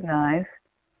recognize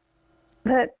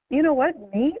that, you know what,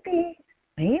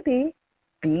 maybe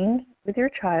being with your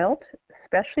child,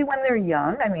 especially when they're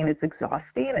young, I mean, it's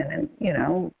exhausting and you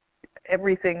know,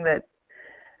 everything that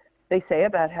they say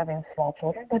about having small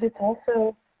children, but it's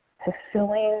also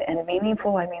fulfilling and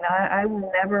meaningful. I mean, I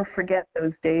will never forget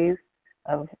those days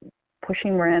of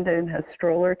pushing Miranda in her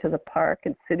stroller to the park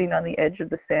and sitting on the edge of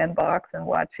the sandbox and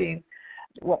watching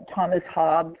what Thomas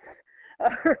Hobbes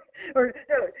or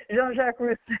Jean-Jacques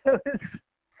Rousseau's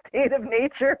State of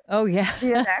Nature. Oh yeah,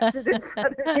 be enacted in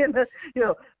front of me. And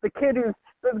the kid who's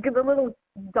the little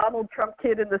Donald Trump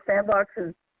kid in the sandbox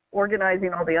is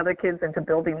organizing all the other kids into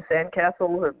building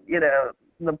sandcastles, and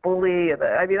the bully. And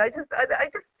I just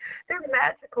they're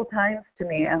magical times to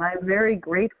me, and I'm very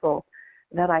grateful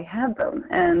that I had them,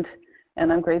 and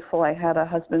I'm grateful I had a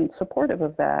husband supportive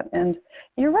of that. And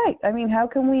you're right. I mean, how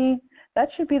can we? That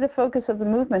should be the focus of the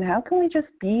movement. How can we just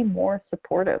be more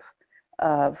supportive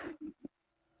of?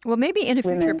 Well, maybe in a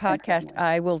future podcast,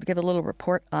 I will give a little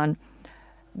report on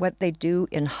what they do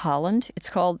in Holland. It's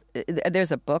called,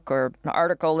 there's a book or an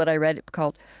article that I read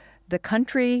called The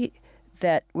Country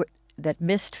That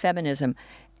Missed Feminism.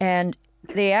 And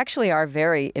they actually are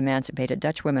very emancipated.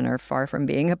 Dutch women are far from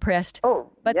being oppressed. Oh,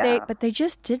 but yeah. They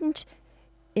just didn't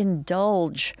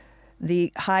indulge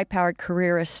the high-powered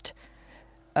careerist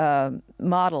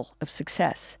model of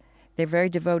success. They're very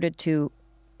devoted to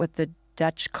what the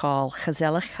Dutch call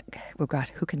gezellig. Oh God,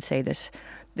 who can say this?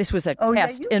 This was a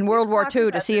test in World War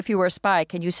II to see if you were a spy.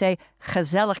 Can you say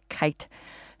gezelligheid?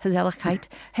 Gezelligheid?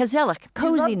 Gezellig,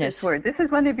 coziness. You love this word. This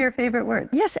is one of your favorite words.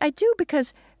 Yes, I do,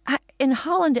 because in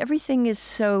Holland, everything is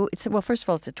so... well, first of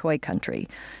all, it's a toy country.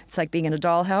 It's like being in a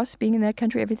dollhouse, being in that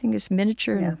country. Everything is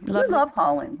miniature and lovely. I love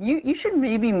Holland. You should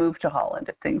maybe move to Holland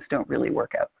if things don't really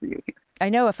work out for you. I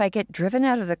know if I get driven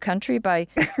out of the country by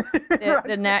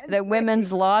the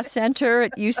Women's Law Center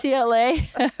at UCLA.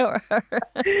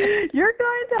 You're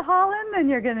going to Holland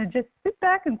and you're going to just sit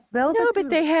back and smell No,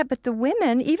 but the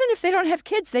women, even if they don't have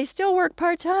kids, they still work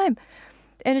part-time.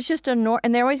 And it's just and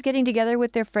they're always getting together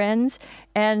with their friends.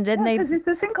 And then because it's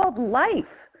this thing called life,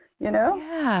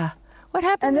 Yeah. What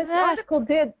happened to that?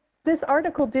 This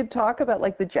article did talk about,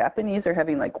 like, the Japanese are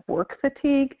having, like, work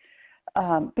fatigue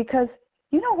because,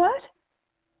 you know what?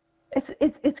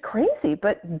 It's crazy,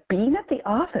 but being at the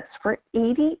office for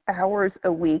 80 hours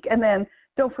a week, and then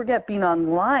don't forget being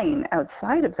online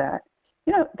outside of that,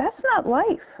 that's not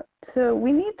life. So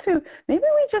maybe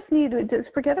we just need to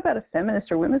just forget about a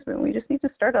feminist or women's movement. We just need to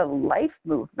start a life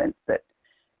movement that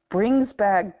brings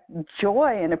back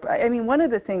joy. And I mean, one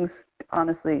of the things,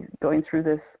 honestly, going through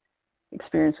this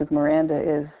experience with Miranda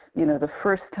is, the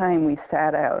first time we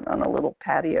sat out on a little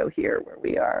patio here where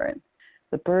we are, and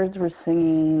the birds were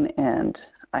singing, and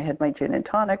I had my gin and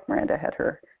tonic. Miranda had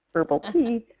her herbal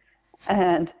tea,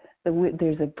 and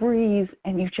there's a breeze,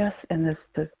 and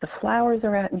the flowers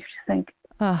are out, and you just think,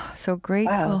 oh, so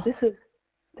grateful. Wow,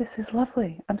 this is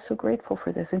lovely. I'm so grateful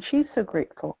for this, and she's so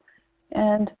grateful.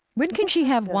 And when can she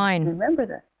have wine? Remember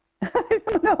that. I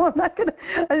don't know.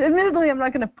 Admittedly, I'm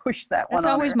not going to push that one.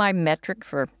 That's always my metric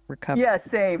for recovery. Yeah,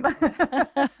 same.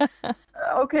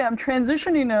 Okay, I'm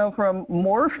transitioning now from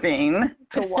morphine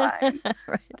to wine.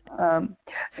 Right.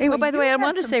 Anyway, by the way, I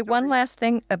want to say one last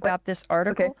thing about this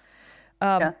article.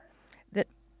 Okay.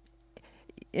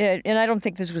 And I don't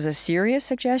think this was a serious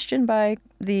suggestion by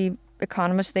the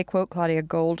economist they quote, Claudia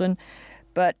Golden,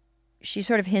 but she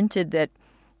sort of hinted that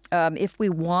if we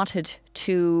wanted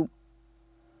to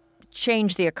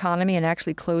change the economy and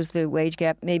actually close the wage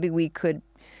gap, maybe we could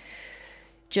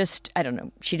just, I don't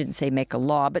know, she didn't say make a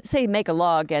law, but say make a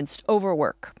law against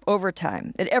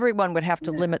overtime, that everyone would have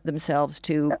to limit themselves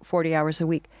to 40 hours a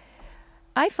week.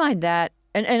 I find that,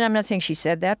 and I'm not saying she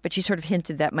said that, but she sort of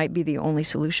hinted that might be the only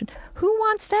solution. Who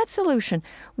wants that solution?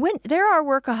 When there are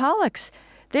workaholics,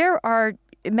 there are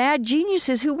mad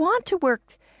geniuses who want to work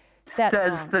that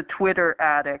long. Says the Twitter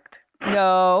addict.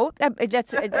 No,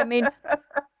 I mean,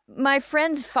 my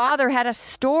friend's father had a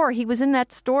store. He was in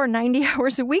that store 90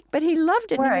 hours a week, but he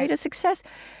loved it. Right. And he made a success.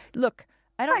 Look,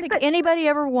 I don't think anybody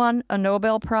ever won a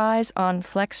Nobel Prize on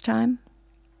flex time.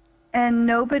 And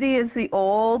nobody, as the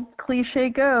old cliche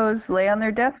goes, lay on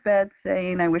their deathbed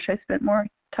saying, I wish I spent more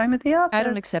time at the office. I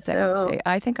don't accept that cliche.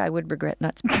 I think I would regret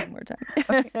not spending more time.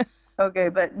 Okay,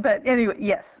 but anyway,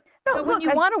 yes. No, but when you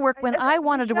want to work, when I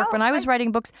wanted to work, when I was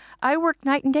writing books, I worked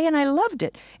night and day, and I loved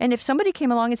it. And if somebody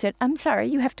came along and said, "I'm sorry,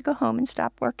 you have to go home and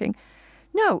stop working,"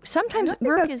 no, sometimes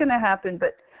work is going to happen.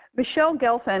 But Michelle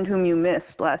Gelfand, whom you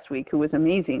missed last week, who was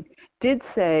amazing, did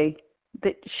say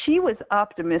that she was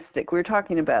optimistic. We were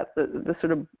talking about the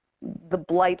sort of the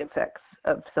blight effects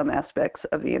of some aspects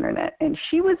of the internet, and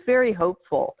she was very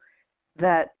hopeful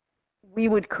that we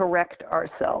would correct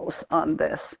ourselves on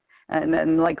this. And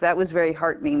then, that was very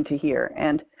heartening to hear.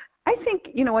 And I think,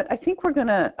 you know what, I think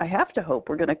I have to hope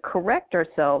we're going to correct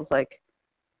ourselves,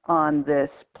 on this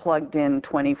plugged in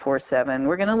 24/7.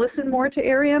 We're going to listen more to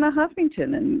Arianna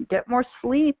Huffington and get more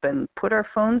sleep and put our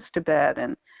phones to bed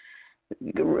and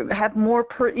have more,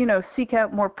 seek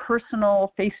out more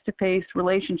personal face-to-face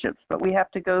relationships. But we have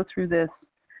to go through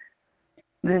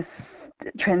this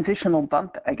transitional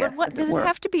bump, I guess. But what does it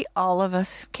have to be? All of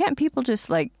us? Can't people just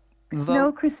vote?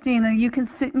 No, Christina, you can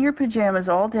sit in your pajamas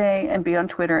all day and be on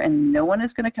Twitter, and no one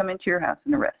is going to come into your house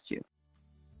and arrest you.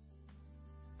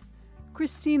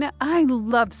 Christina, I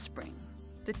love spring.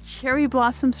 The cherry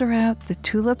blossoms are out, the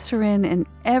tulips are in, and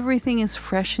everything is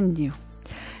fresh and new.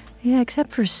 Yeah,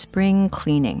 except for spring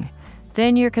cleaning.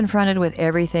 Then you're confronted with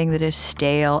everything that is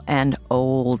stale and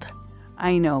old.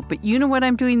 I know, but you know what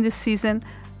I'm doing this season?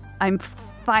 I'm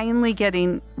finally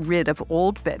getting rid of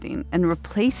old bedding and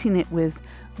replacing it with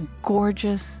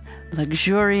gorgeous,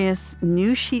 luxurious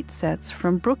new sheet sets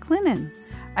from Brooklinen.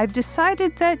 I've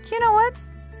decided that, you know what?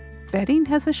 Bedding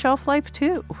has a shelf life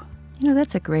too.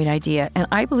 That's a great idea. And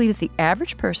I believe that the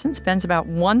average person spends about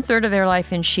 1/3 of their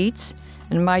life in sheets.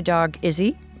 And my dog,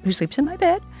 Izzy, who sleeps in my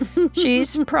bed,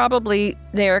 she's probably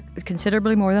there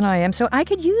considerably more than I am. So I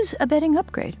could use a bedding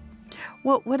upgrade.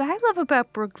 Well, what I love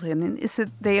about Brooklinen is that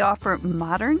they offer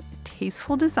modern,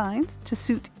 tasteful designs to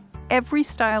suit every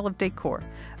style of decor.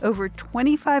 Over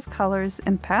 25 colors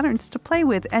and patterns to play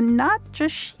with, and not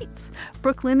just sheets.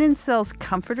 Brooklinen sells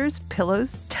comforters,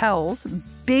 pillows, towels,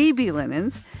 baby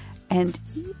linens, and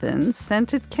even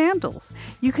scented candles.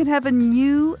 You can have a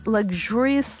new,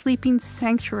 luxurious sleeping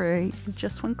sanctuary in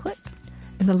just one click.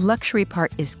 And the luxury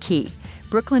part is key.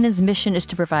 Brooklinen's mission is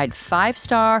to provide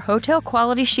 5-star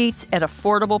hotel-quality sheets at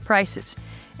affordable prices.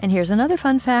 And here's another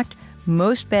fun fact.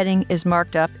 Most bedding is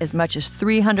marked up as much as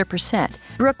 300%.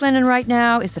 Brooklinen right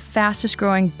now is the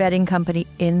fastest-growing bedding company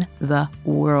in the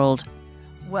world.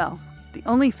 Well, the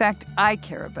only fact I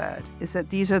care about is that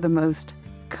these are the most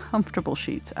comfortable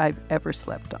sheets I've ever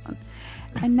slept on.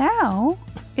 And now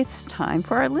it's time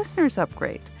for our listeners'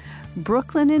 upgrade.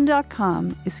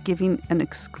 Brooklinen.com is giving an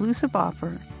exclusive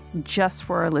offer just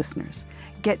for our listeners.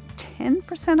 Get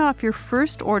 10% off your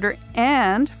first order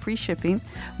and free shipping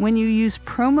when you use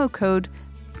promo code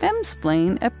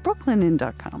FEMSPLAIN at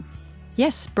brooklinen.com.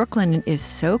 Yes, Brooklinen is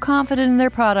so confident in their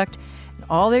product.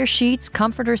 All their sheets,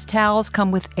 comforters, towels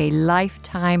come with a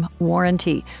lifetime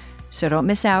warranty. So don't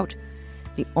miss out.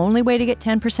 The only way to get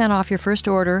 10% off your first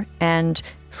order and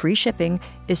free shipping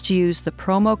is to use the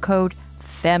promo code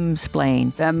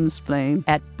FEMSPLAIN. FEMSPLAIN.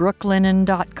 At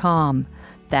brooklinen.com.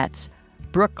 That's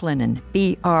Brooklinen,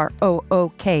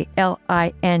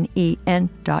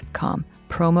 BROOKLINEN.com.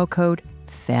 Promo code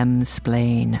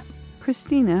FEMSPLAIN.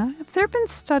 Christina, have there been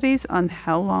studies on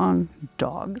how long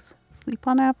dogs sleep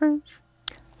on average?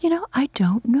 I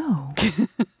don't know. Okay.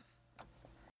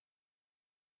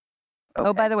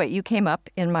 Oh, by the way, you came up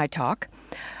in my talk.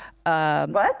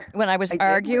 What? When I was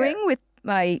arguing with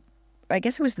my, I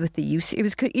guess it was with the UC, it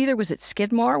was either was it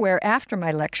Skidmore, where after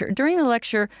my lecture, during the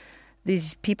lecture,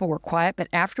 these people were quiet, but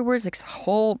afterwards,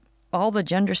 all the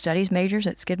gender studies majors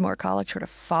at Skidmore College sort of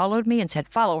followed me and said,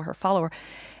 follow her.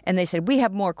 And they said, we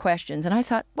have more questions. And I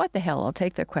thought, what the hell, I'll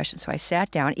take their questions. So I sat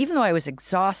down, even though I was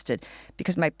exhausted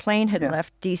because my plane had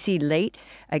left D.C. late.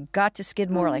 I got to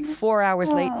Skidmore 4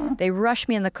 hours late. They rushed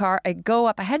me in the car. I go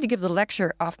up. I had to give the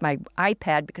lecture off my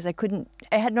iPad because I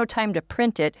had no time to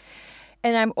print it.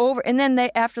 And I'm over. And then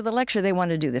after the lecture, they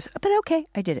wanted to do this. But okay,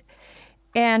 I did it.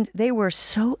 And they were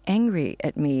so angry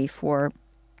at me for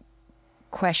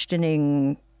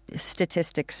questioning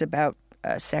statistics about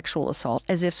sexual assault,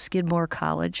 as if Skidmore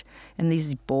College and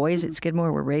these boys at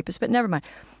Skidmore were rapists, but never mind.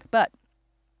 But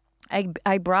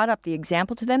I brought up the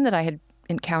example to them that I had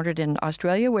encountered in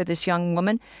Australia, where this young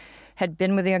woman had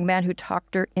been with a young man who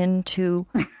talked her into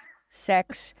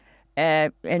sex,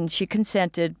 and she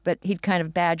consented, but he'd kind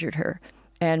of badgered her.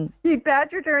 And he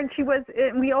badgered her, and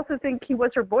we also think he was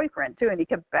her boyfriend, too, and he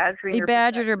kept badgering her. He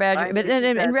badgered her. But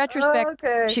in retrospect,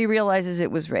 she realizes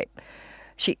it was rape.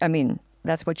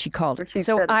 That's what she called it.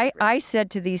 I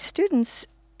said to these students,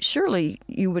 surely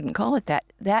you wouldn't call it that.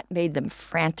 That made them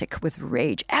frantic with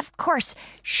rage. Of course,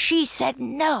 she said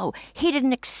no. He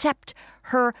didn't accept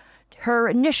her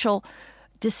initial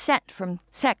dissent from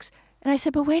sex. And I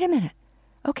said, but wait a minute.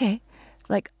 Okay,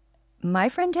 like my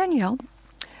friend Danielle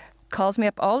calls me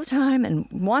up all the time and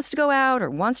wants to go out or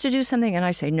wants to do something, and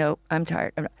I say, no, I'm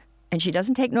tired. And she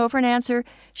doesn't take no for an answer.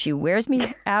 She wears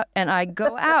me out, and I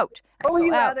go out. Pull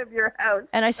you out of your house.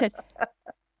 And I said,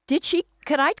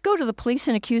 could I go to the police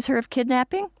and accuse her of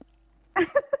kidnapping?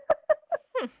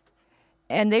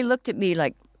 And they looked at me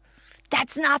like,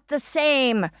 that's not the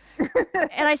same.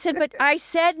 And I said, but I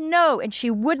said no. And she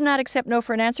would not accept no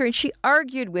for an answer. And she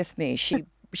argued with me. She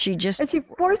just... And she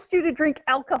forced you to drink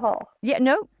alcohol. Yeah,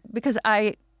 no, because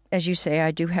as you say,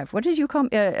 I do have, what did you call me?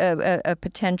 A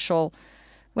potential,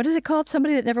 what is it called?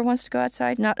 Somebody that never wants to go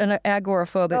outside? Not an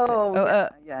agoraphobic.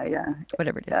 Yeah.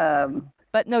 Whatever it is.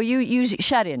 But no, you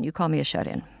shut in. You call me a shut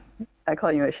in. I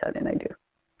call you a shut in, I do.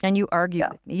 And you argue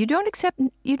with me. You don't accept,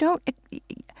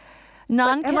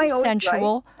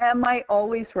 non-consensual. Am I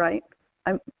always right?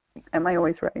 Am I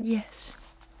always right? Yes.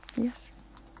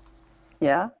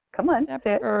 Yeah? Come on.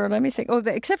 Let me think.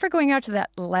 Except for going out to that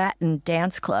Latin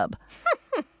dance club.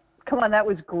 Come on, that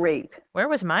was great. Where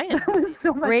was mine? That was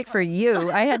so much Great fun. for you.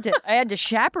 I had to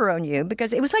chaperone you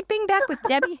because it was like being back with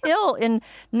Debbie Hill in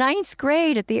 9th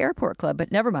grade at the airport club,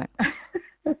 but never mind.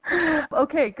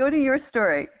 Okay, go to your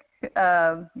story.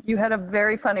 You had a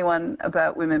very funny one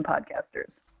about women podcasters.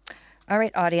 All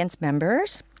right, audience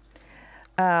members.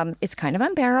 It's kind of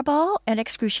unbearable and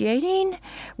excruciating.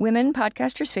 Women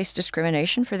podcasters face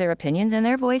discrimination for their opinions and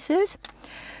their voices.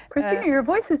 Christina, your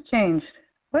voice has changed.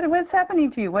 What's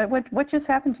happening to you? What just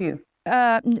happened to you?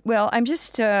 Well, I'm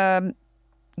just giving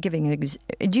an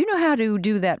do you know how to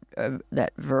do that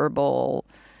verbal?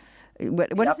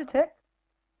 What is it? Uptick?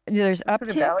 There's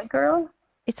uptick. uptick. Valley Girl.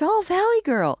 It's all Valley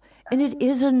Girl, and it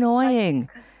is annoying.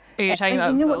 Are you talking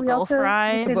about vocal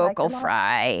fry? Vocal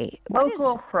fry.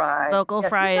 Vocal fry. Vocal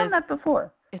fry I've is done that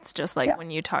before. It's just like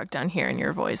when you talk down here in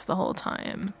your voice the whole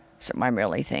time. So I'm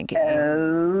really thinking.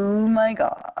 Oh my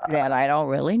God. That I don't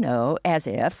really know, as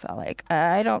if,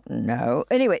 I don't know.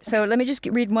 Anyway, so let me just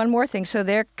read one more thing. So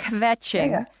they're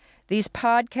kvetching these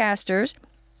podcasters,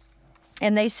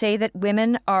 and they say that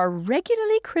women are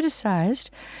regularly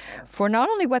criticized for not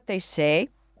only what they say,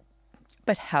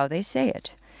 but how they say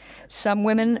it. Some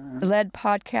women-led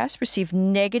podcasts receive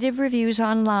negative reviews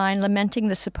online, lamenting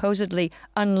the supposedly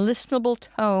unlistenable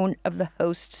tone of the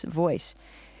host's voice.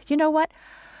 You know what?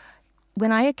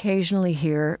 When I occasionally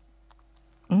hear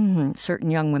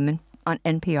certain young women on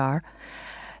NPR,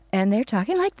 and they're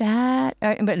talking like that,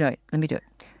 but no, let me do it.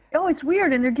 Oh, it's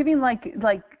weird, and they're giving like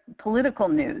political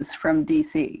news from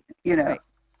DC. Right.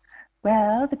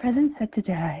 Well, the president said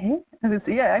today.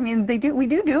 Yeah, I mean they do. We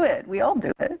do it. We all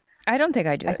do it. I don't think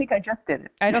I do it. I think I just did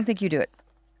it. I don't think you do it.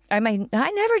 I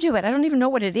never do it. I don't even know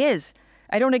what it is.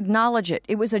 I don't acknowledge it.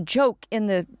 It was a joke in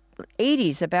the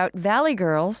 80s about Valley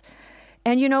Girls,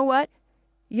 and you know what?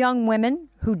 Young women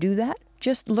who do that,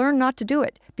 just learn not to do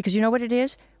it. Because you know what it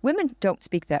is? Women don't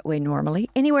speak that way normally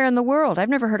anywhere in the world. I've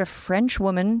never heard a French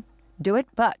woman do it,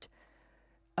 but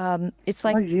it's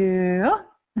like... Oh, yeah?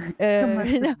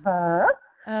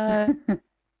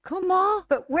 Comment?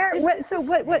 But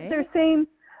what they're saying...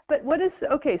 But what is...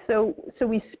 Okay, so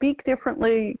we speak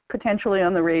differently potentially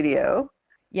on the radio.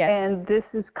 Yes. And this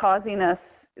is causing us...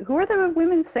 Who are the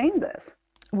women saying this?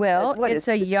 Well, it's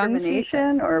a young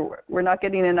discrimination, or we're not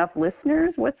getting enough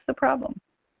listeners. What's the problem?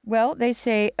 Well, they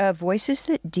say voices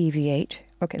that deviate.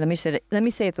 Okay, let me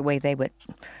say it the way they would.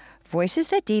 Voices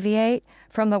that deviate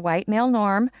from the white male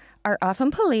norm are often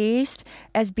policed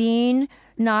as being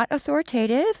not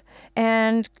authoritative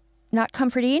and not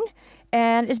comforting,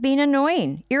 and as being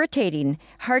annoying, irritating,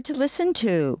 hard to listen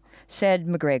to, said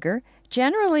McGregor.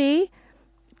 Generally,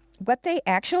 what they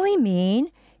actually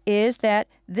mean is that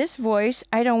this voice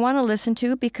I don't want to listen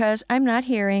to because I'm not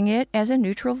hearing it as a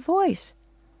neutral voice.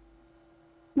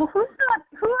 Well, who are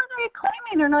they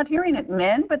claiming they're not hearing it?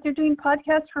 Men, but they're doing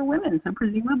podcasts for women, so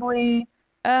presumably...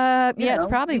 it's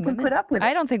probably you can women. put up with it.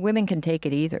 I don't think women can take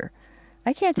it either.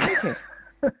 I can't take it.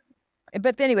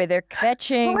 But anyway, they're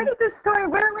kvetching. Where was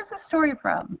this story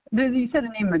from? You said the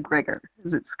name McGregor.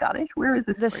 Is it Scottish? Where is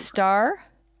this The story Star?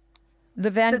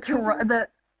 The Vancouver? The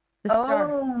Star.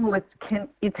 Oh,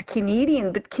 it's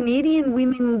Canadian, but Canadian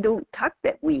women don't talk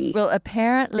that way. Well,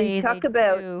 apparently they talk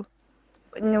about do.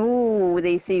 No,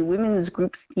 they say women's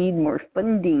groups need more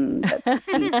funding. That's what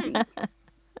they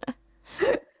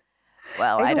say.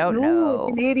 Well, I don't know. A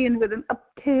Canadian with an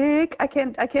uptick. I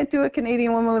can't do a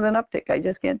Canadian woman with an uptick. I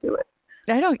just can't do it.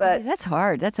 I don't. But That's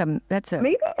hard. That's a. maybe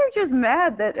they're just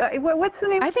mad that what's the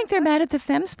name? I think they're mad at the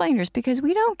femsplainers because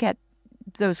we don't get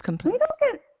those complaints. We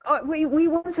don't get. We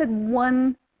once had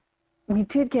one. We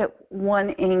did get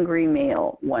one angry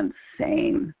male once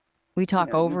saying. We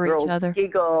talk over girls each other.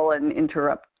 Giggle and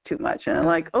interrupt too much, and I'm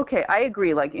like, okay, I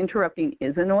agree. Like interrupting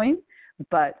is annoying,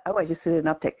 but I just did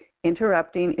an uptick.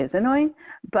 Interrupting is annoying,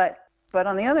 but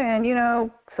on the other hand,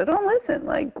 so don't listen.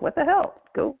 Like, what the hell?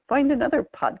 Go find another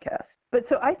podcast. But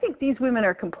so I think these women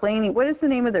are complaining. What is the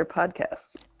name of their podcast?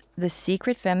 The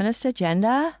Secret Feminist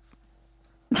Agenda.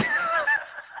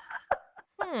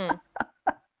 You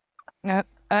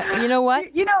know what?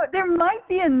 There might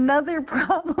be another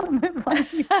problem with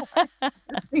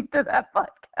listening to that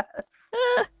podcast.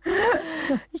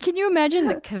 Can you imagine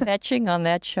the kvetching on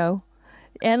that show?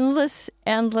 Endless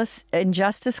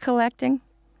injustice collecting.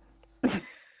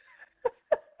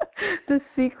 The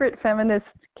Secret Feminist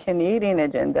Canadian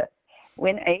Agenda.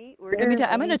 When I order,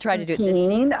 I'm going to try to do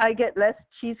it. I get less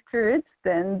cheese curds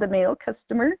than the male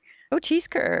customer. Oh, cheese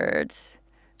curds.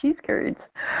 Cheese curds.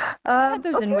 I had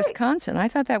those in Wisconsin. I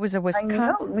thought that was a Wisconsin.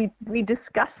 I know. We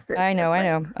discussed it. I know. I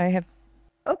have.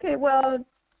 Okay, well,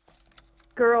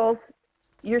 girls,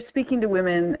 you're speaking to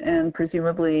women, and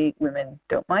presumably women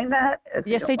don't mind that.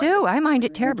 Yes, they do. I mind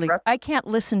it terribly. I can't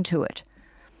listen to it.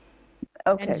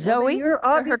 Okay. And Zoe,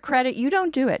 for her credit, you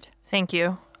don't do it. Thank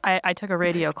you. I took a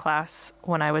radio class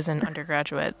when I was in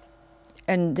undergraduate.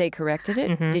 And they corrected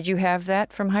it? Mm-hmm. Did you have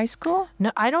that from high school?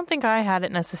 No, I don't think I had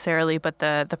it necessarily, but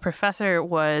the professor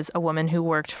was a woman who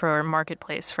worked for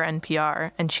Marketplace for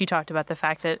NPR, and she talked about the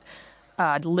fact that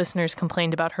listeners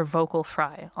complained about her vocal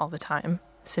fry all the time.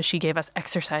 So she gave us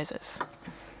exercises.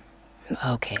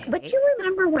 Okay. But you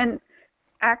remember when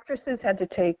actresses and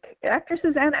actors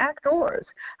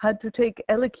had to take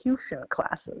elocution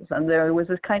classes, and there was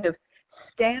this kind of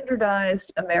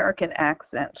standardized American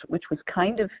accent, which was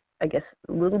kind of, I guess,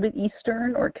 a little bit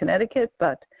Eastern or Connecticut,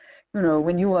 but,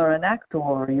 when you are an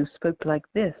actor, you spoke like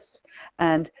this.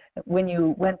 And when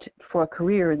you went for a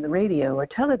career in the radio or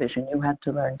television, you had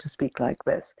to learn to speak like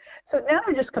this. So now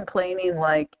they're just complaining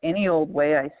like any old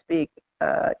way I speak,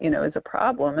 is a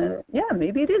problem. And yeah,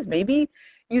 maybe it is. Maybe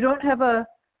you don't have a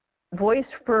voice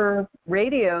for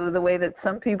radio the way that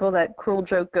some people, that cruel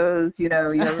joke goes, you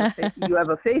have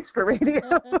a face for radio.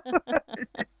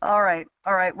 All right.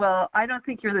 Well, I don't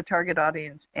think you're the target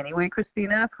audience anyway,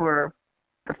 Christina, for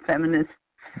the feminist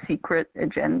secret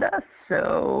agenda.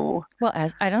 So, well,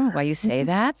 I don't know why you say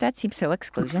that. That seems so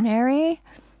exclusionary.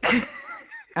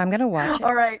 I'm going to watch it.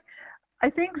 All right. I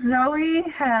think Zoe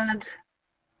had.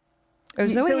 Oh,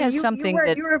 Zoe has something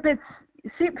that. You were a bit.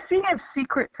 Speaking of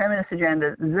secret feminist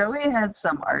agenda, Zoe had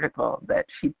some article that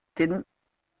she didn't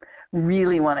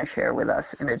really want to share with us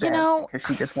in advance because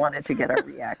she just wanted to get our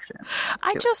reaction.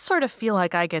 I just sort of feel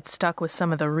like I get stuck with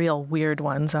some of the real weird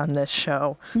ones on this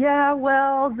show. Yeah,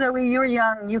 well, Zoe, you're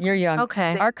young. You're young.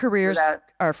 Okay. Our careers are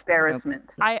embarrassment.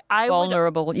 I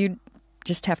vulnerable. You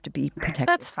just have to be protected.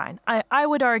 That's fine. I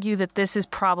would argue that this is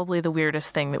probably the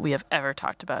weirdest thing that we have ever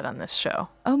talked about on this show.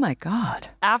 Oh, my God.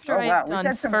 After I've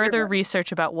done further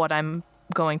research about what I'm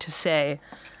going to say,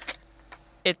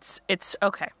 it's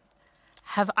okay.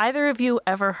 Have either of you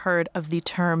ever heard of the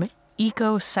term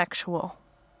ecosexual?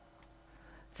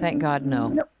 Thank God, no.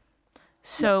 Nope.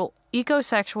 So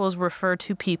ecosexuals refer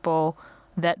to people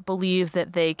that believe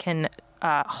that they can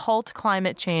halt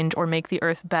climate change or make the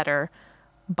earth better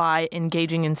by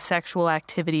engaging in sexual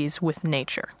activities with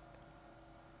nature.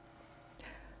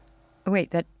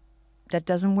 Wait, that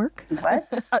doesn't work? What?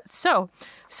 So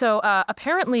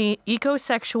apparently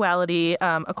ecosexuality,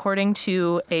 according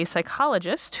to a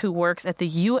psychologist who works at the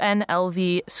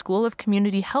UNLV School of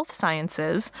Community Health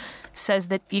Sciences, says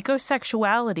that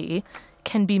ecosexuality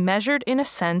can be measured in a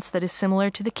sense that is similar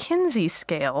to the Kinsey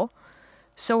scale.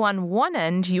 So on one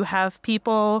end, you have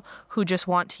people who just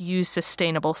want to use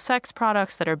sustainable sex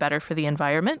products that are better for the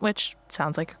environment, which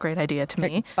sounds like a great idea to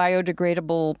me.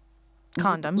 Biodegradable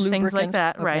condoms, things like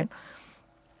that, okay. Right?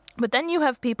 But then you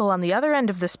have people on the other end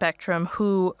of the spectrum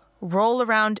who roll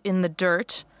around in the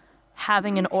dirt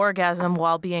having an orgasm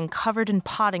while being covered in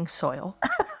potting soil.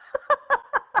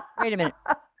 Wait a minute.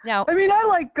 Now, I mean, I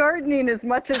like gardening as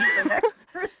much as the next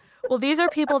person. Well, these are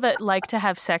people that like to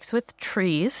have sex with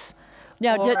trees.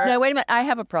 No, wait a minute. I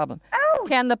have a problem. Ouch.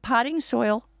 Can the potting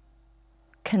soil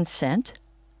consent?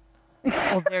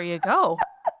 Well, there you go.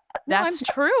 That's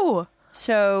true.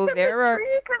 So there are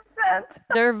Tree consent.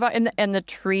 and the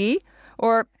tree,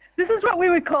 or This is what we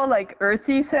would call like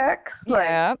earthy sex.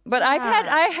 yeah. But I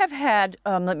have had.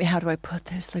 How do I put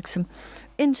this? Like some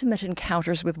intimate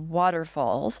encounters with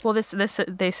waterfalls. Well, this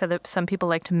they said that some people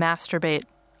like to masturbate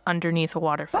underneath a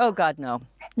waterfall. Oh, God, no.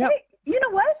 No. Hey, you know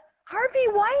what? Harvey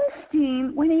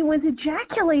Weinstein, when he was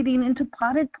ejaculating into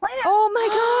potted plants. Oh, my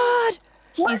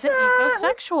God. He's an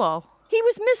ecosexual. He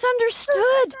was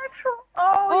misunderstood.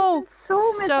 Oh,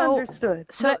 he's so misunderstood.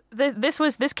 So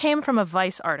this came from a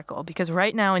Vice article, because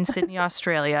right now in Sydney,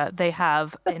 Australia, they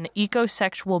have an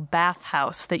ecosexual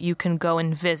bathhouse that you can go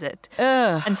and visit.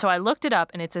 Ugh. And so I looked it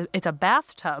up, and it's a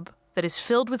bathtub that is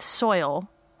filled with soil,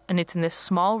 and it's in this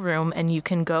small room, and you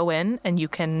can go in and you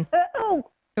can.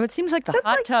 It seems like the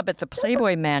hot tub at the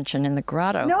Playboy Mansion in the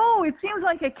grotto. No, it seems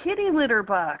like a kitty litter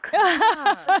box.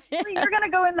 You're going to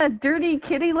go in that dirty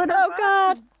kitty litter box? Oh,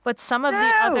 God. But some of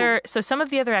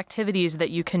the other activities that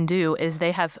you can do is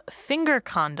they have finger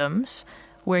condoms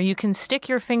where you can stick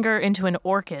your finger into an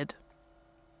orchid.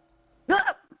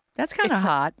 That's kind of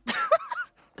hot.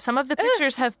 Some of the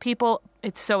pictures have people,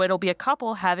 it'll be a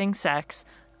couple having sex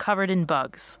covered in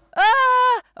bugs.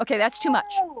 Okay, that's too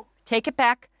much. Take it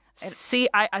back. See,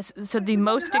 so the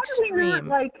most extreme.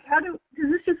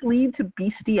 Does this just lead to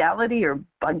bestiality or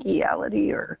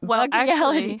buggiality or? Well,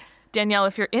 actually, Danielle,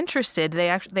 if you're interested, they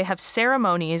have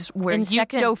ceremonies where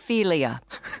Insectophilia.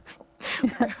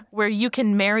 where you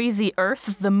can marry the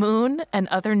earth, the moon, and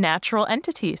other natural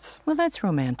entities. Well, that's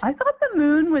romantic. I thought the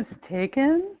moon was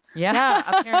taken. Yeah,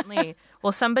 apparently.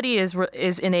 Well, somebody is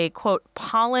in a, quote,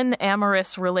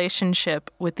 pollen-amorous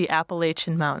relationship with the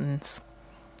Appalachian Mountains.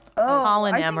 Oh,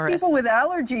 pollen I amorous. think people with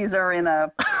allergies are in a.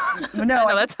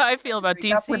 No, that's how I feel about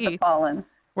DC. With the pollen.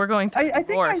 We're going through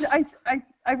divorce.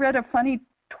 I read a funny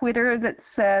Twitter that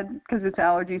said, because it's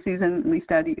allergy season, at least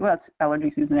it's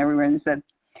allergy season everywhere, and it said,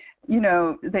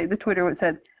 the Twitter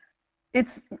said,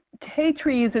 hey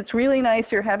trees, it's really nice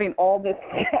you're having all this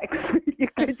sex.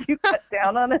 Could you cut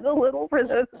down on it a little for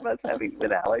those of us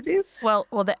with allergies?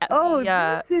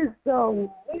 This is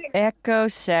so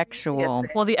ecosexual.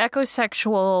 Well, the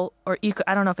ecosexual or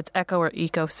I don't know if it's eco or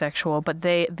ecosexual, but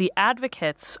the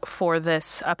advocates for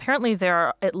this, apparently there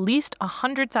are at least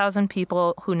 100,000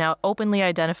 people who now openly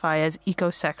identify as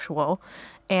ecosexual.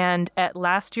 And at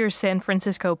last year's San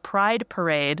Francisco Pride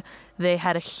Parade, they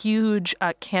had a huge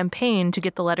campaign to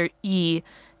get the letter E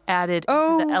added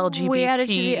into the LGBT. We added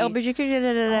to the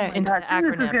LGBT. Into the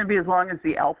acronym. This is going to be as long as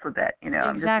the alphabet, Exactly.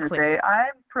 I'm just going to say,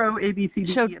 I'm pro ABCD.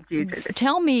 So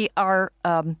tell me, are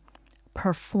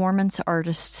performance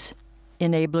artists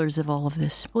enablers of all of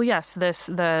this? Well, yes.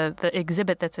 The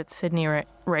exhibit that's at Sydney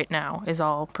right now is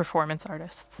all performance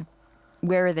artists.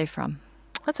 Where are they from?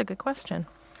 That's a good question.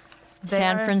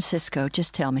 San Francisco.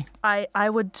 Just tell me. I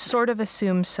would sort of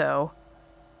assume so.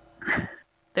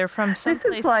 They're from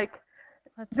someplace.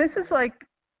 This is like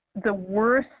the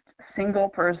worst single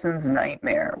person's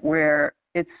nightmare, where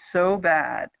it's so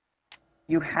bad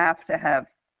you have to have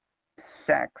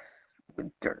sex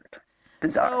with dirt.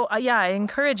 So I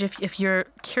encourage, if you're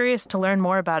curious to learn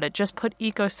more about it, just put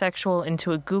ecosexual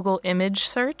into a Google image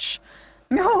search.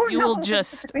 Will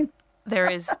just.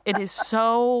 It is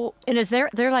so. And is there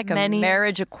like a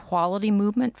marriage equality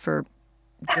movement for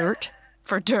dirt?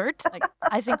 For dirt?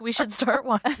 I think we should start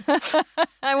one.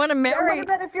 I want to marry. What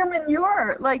about if you're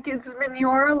manure? Is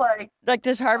manure like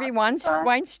does Harvey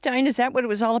Weinstein? Is that what it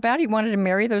was all about? He wanted to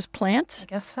marry those plants? I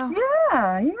guess so.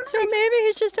 Yeah. So maybe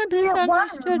he's just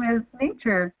misunderstood. With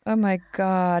nature. Oh my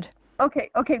God. Okay,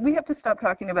 we have to stop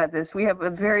talking about this. We have a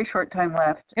very short time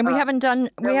left, and we haven't done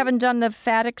the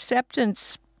fat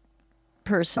acceptance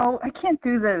person. Oh, I can't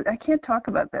do that. I can't talk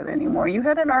about that anymore. You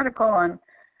had an article on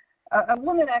a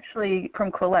woman actually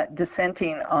from Quillette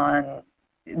dissenting on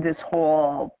this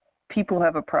whole people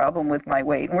have a problem with my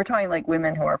weight. And we're talking like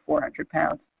women who are 400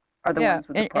 pounds are the ones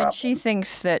with the problem. And she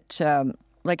thinks that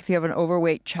if you have an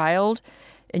overweight child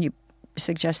and you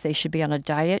suggest they should be on a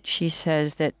diet, she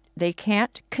says that they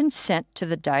can't consent to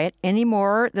the diet any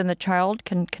more than the child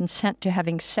can consent to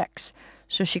having sex.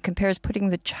 So she compares putting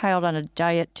the child on a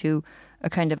diet to a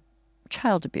kind of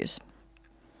child abuse.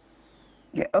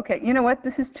 Yeah. Okay. You know what?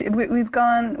 We've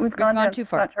gone down too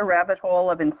far. Such a rabbit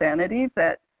hole of insanity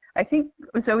that I think,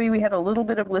 Zoe, we had a little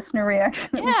bit of listener reaction.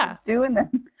 Yeah. And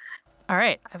then. All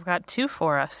right. I've got two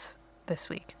for us this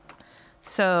week.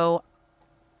 So,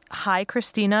 hi,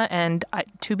 Christina. And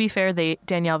to be fair,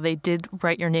 Danielle, they did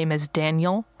write your name as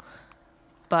Daniel,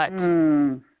 but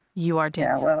you are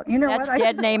Danielle. Yeah. Well, you know that's what?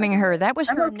 dead naming her. That was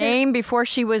her name before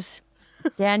she was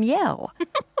Danielle.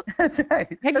 That's right.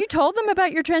 Have you told them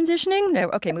about your transitioning? No.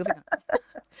 Okay, moving on.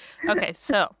 Okay,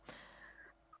 so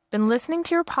been listening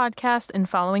to your podcast and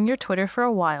following your Twitter for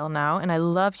a while now, and I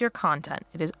love your content.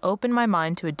 It has opened my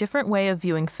mind to a different way of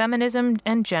viewing feminism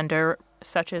and gender,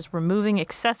 such as removing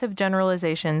excessive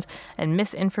generalizations and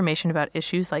misinformation about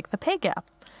issues like the pay gap.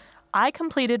 I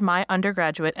completed my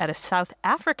undergraduate at a South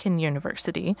African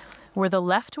university where the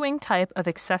left-wing type of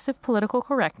excessive political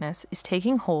correctness is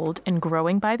taking hold and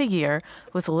growing by the year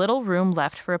with little room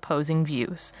left for opposing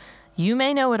views. You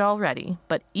may know it already,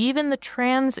 but even the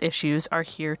trans issues are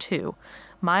here too.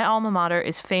 My alma mater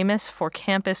is famous for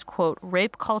campus, quote,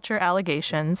 rape culture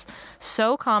allegations,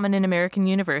 so common in American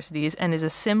universities, and is a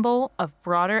symbol of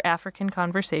broader African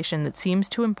conversation that seems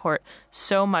to import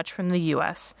so much from the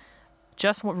U.S.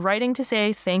 Just writing to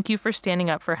say thank you for standing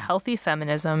up for healthy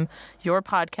feminism. Your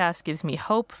podcast gives me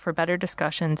hope for better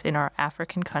discussions in our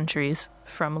African countries.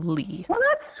 From Lee. Well,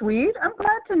 that's sweet. I'm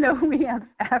glad to know we have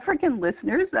African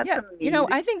listeners. That's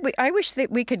amazing. I wish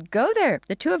that we could go there,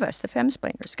 the two of us, the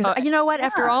Femsplainers. Because you know what? Yeah.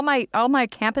 After all my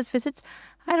campus visits,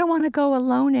 I don't want to go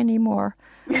alone anymore.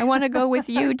 I want to go with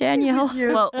you, Danielle.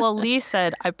 Well, Lee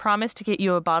said, I promise to get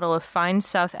you a bottle of fine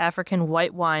South African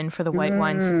white wine for the white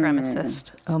wine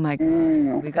supremacist. Oh, my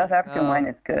God. South African wine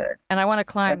is good. And I want to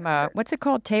climb, what's it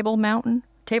called? Tabletop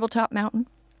Mountain?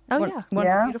 Oh, one of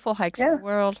the beautiful hikes in the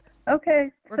world. Okay.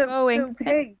 We're going. So,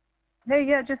 hey,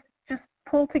 just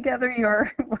pull together your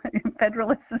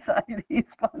Federalist Society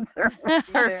sponsor.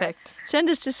 Perfect. Send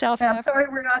us to South Africa. I'm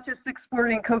sorry we're not just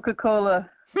exporting Coca-Cola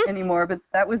anymore, but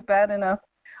that was bad enough.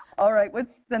 All right, what's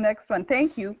the next one?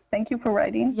 Thank you for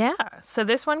writing. Yeah, so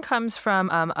this one comes from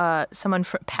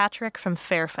Patrick from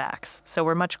Fairfax, so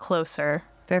we're much closer.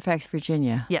 Fairfax,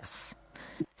 Virginia. Yes.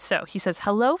 So he says,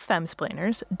 hello,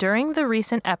 Femsplainers. During the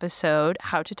recent episode,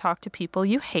 How to Talk to People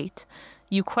You Hate,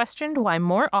 you questioned why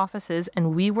more offices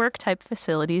and WeWork-type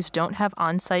facilities don't have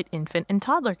on-site infant and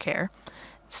toddler care.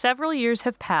 Several years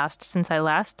have passed since I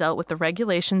last dealt with the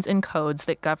regulations and codes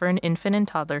that govern infant and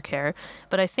toddler care,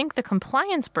 but I think the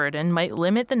compliance burden might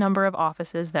limit the number of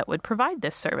offices that would provide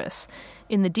this service.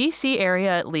 In the D.C.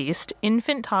 area, at least,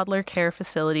 infant-toddler care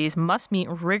facilities must meet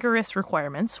rigorous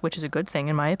requirements, which is a good thing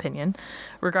in my opinion,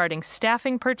 regarding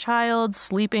staffing per child,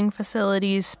 sleeping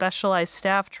facilities, specialized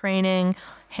staff training,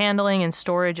 handling and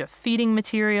storage of feeding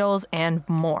materials, and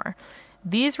more.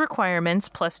 These requirements,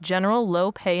 plus general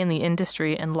low pay in the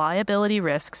industry and liability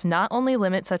risks, not only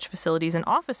limit such facilities and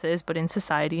offices, but in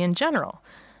society in general.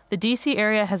 The D.C.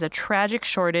 area has a tragic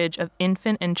shortage of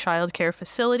infant and child care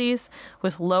facilities,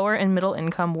 with lower and middle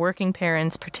income working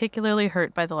parents particularly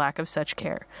hurt by the lack of such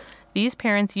care. These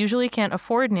parents usually can't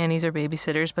afford nannies or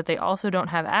babysitters, but they also don't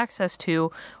have access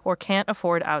to or can't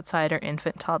afford outside or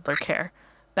infant toddler care.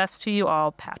 Best to you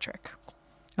all, Patrick.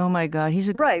 Oh my God, he's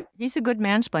a good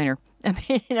mansplainer. I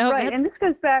mean, right, and this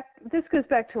goes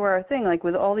back to our thing, like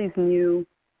with all these new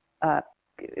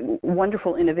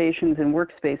wonderful innovations in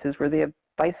workspaces where they have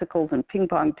bicycles and ping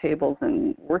pong tables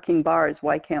and working bars.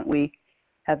 Why can't we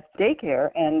have daycare?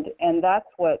 And that's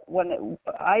what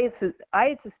I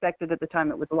had suspected at the time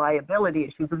it was liability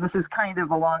issues, and this is kind of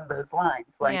along those lines.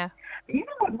 Like, you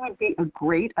know what would be a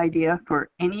great idea for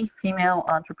any female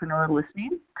entrepreneur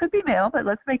listening? Could be male, but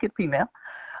let's make it female.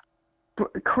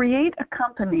 Create a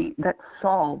company that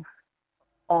solves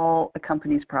all a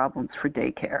company's problems for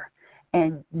daycare.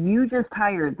 And you just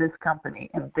hired this company,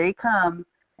 and they come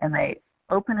and they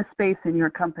open a space in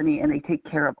your company and they take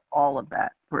care of all of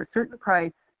that for a certain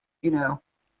price. We're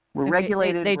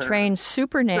regulated. They train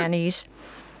super nannies,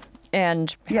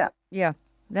 and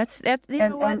that's that.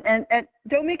 And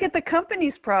don't make it the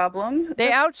company's problem. They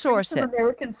outsource it.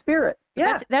 American spirit.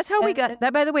 Yeah, that's how we got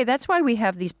that. By the way, that's why we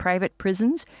have these private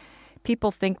prisons.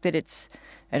 People think that it's,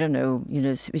 I don't know,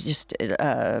 it's just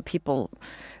people,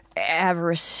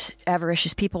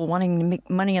 avaricious people wanting to make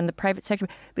money in the private sector.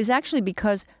 It's actually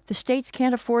because the states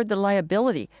can't afford the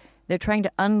liability. They're trying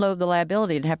to unload the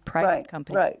liability and have private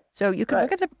companies. Right. So you can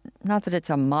look at not that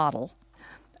it's a model,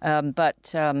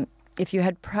 but if you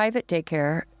had private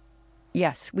daycare,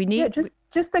 yes, we need. Yeah,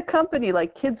 just a company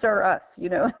like Kids Are Us,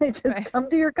 they just come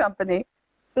to your company.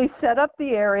 They set up the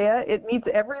area. It meets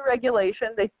every regulation.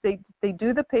 They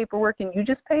do the paperwork, and you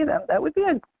just pay them. That would be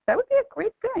a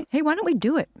great thing. Hey, why don't we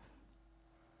do it?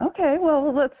 Okay,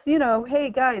 well, let's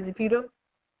hey guys, if you don't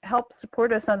help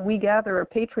support us on WeGather or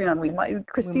Patreon, we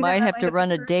might have to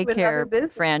run a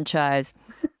daycare franchise.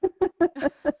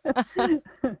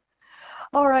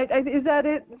 All right, is that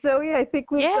it, Zoe? I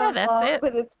think we've done that's it.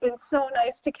 But it's been so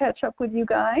nice to catch up with you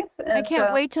guys. And, I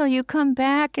can't wait till you come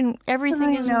back and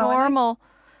everything is normal.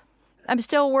 I'm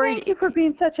still worried. Thank you for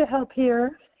being such a help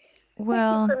here.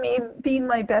 Well, thank you for me being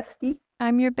my bestie.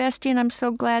 I'm your bestie, and I'm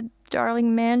so glad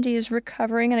darling Mandy is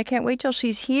recovering, and I can't wait till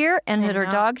she's here and that her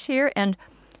dog's here and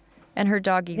her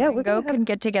doggy Ringo can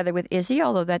get together with Izzy,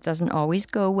 although that doesn't always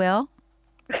go well.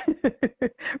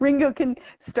 Ringo can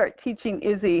start teaching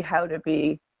Izzy how to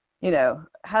be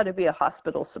how to be a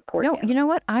hospital support No, animal. you know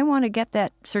what? I want to get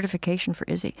that certification for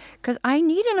Izzy because I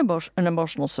need an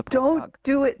emotional support Don't dog.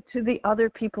 do it to the other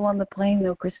people on the plane,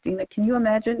 though, Christina. Can you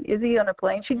imagine Izzy on a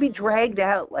plane? She'd be dragged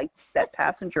out like that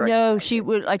passenger. No, she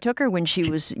would. I took her when she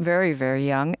was very, very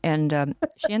young, and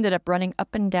she ended up running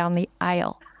up and down the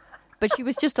aisle. But she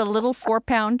was just a little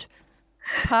 4-pound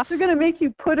puff. They're going to make you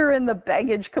put her in the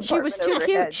baggage compartment. She was too overhead,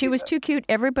 cute. She was too cute.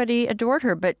 Everybody adored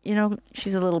her. But,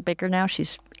 she's a little bigger now.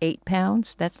 She's 8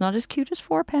 pounds. That's not as cute as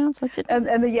 4 pounds. That's it. And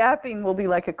the yapping will be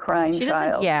like a crying She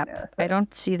child. doesn't yap. I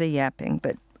don't see the yapping,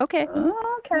 but okay.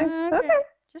 Okay.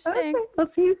 Just saying. Okay. We'll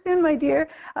see you soon, my dear.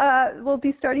 We'll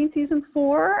be starting season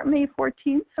 4, May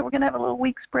 14th, so we're going to have a little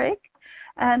week's break.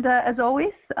 And as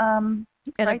always, and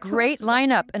a great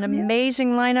lineup, an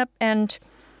amazing lineup, and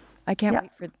I can't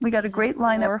wait for we got a great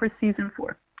lineup 4. for season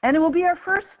 4. And it will be our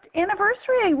first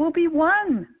anniversary. We'll be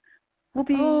 1. We'll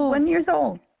be 1 year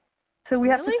old. So we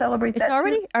have to celebrate that. It's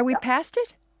already? too. Are we past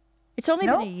it? It's only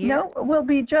been a year. No, we'll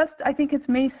be I think it's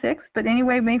May 6th, but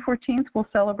anyway, May 14th, we'll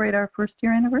celebrate our first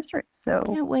year anniversary. So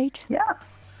Can't wait. yeah.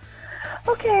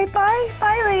 Okay, bye.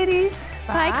 Bye, ladies.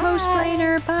 Bye,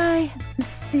 Coastplaner. Bye.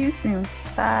 See you soon.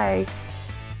 Bye.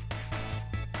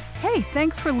 Hey,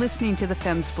 thanks for listening to the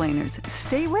Femsplainers.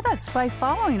 Stay with us by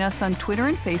following us on Twitter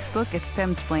and Facebook at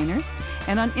Femsplainers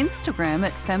and on Instagram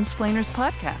at Femsplainers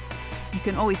Podcast. You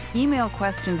can always email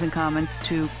questions and comments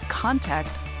to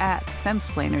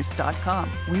contact@femsplainers.com.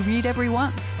 We read every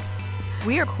one.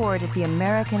 We are recorded at the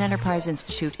American Enterprise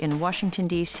Institute in Washington,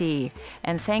 D.C.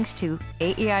 And thanks to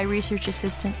AEI Research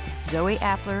Assistant Zoe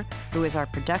Appler, who is our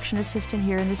production assistant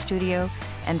here in the studio,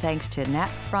 and thanks to Nat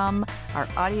Frum, our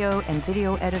audio and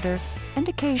video editor, and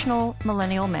occasional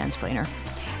millennial mansplainer.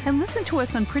 And listen to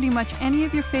us on pretty much any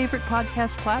of your favorite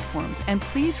podcast platforms. And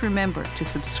please remember to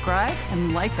subscribe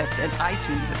and like us at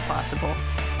iTunes if possible.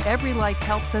 Every like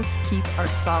helps us keep our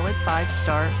solid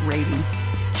 5-star rating.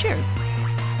 Cheers.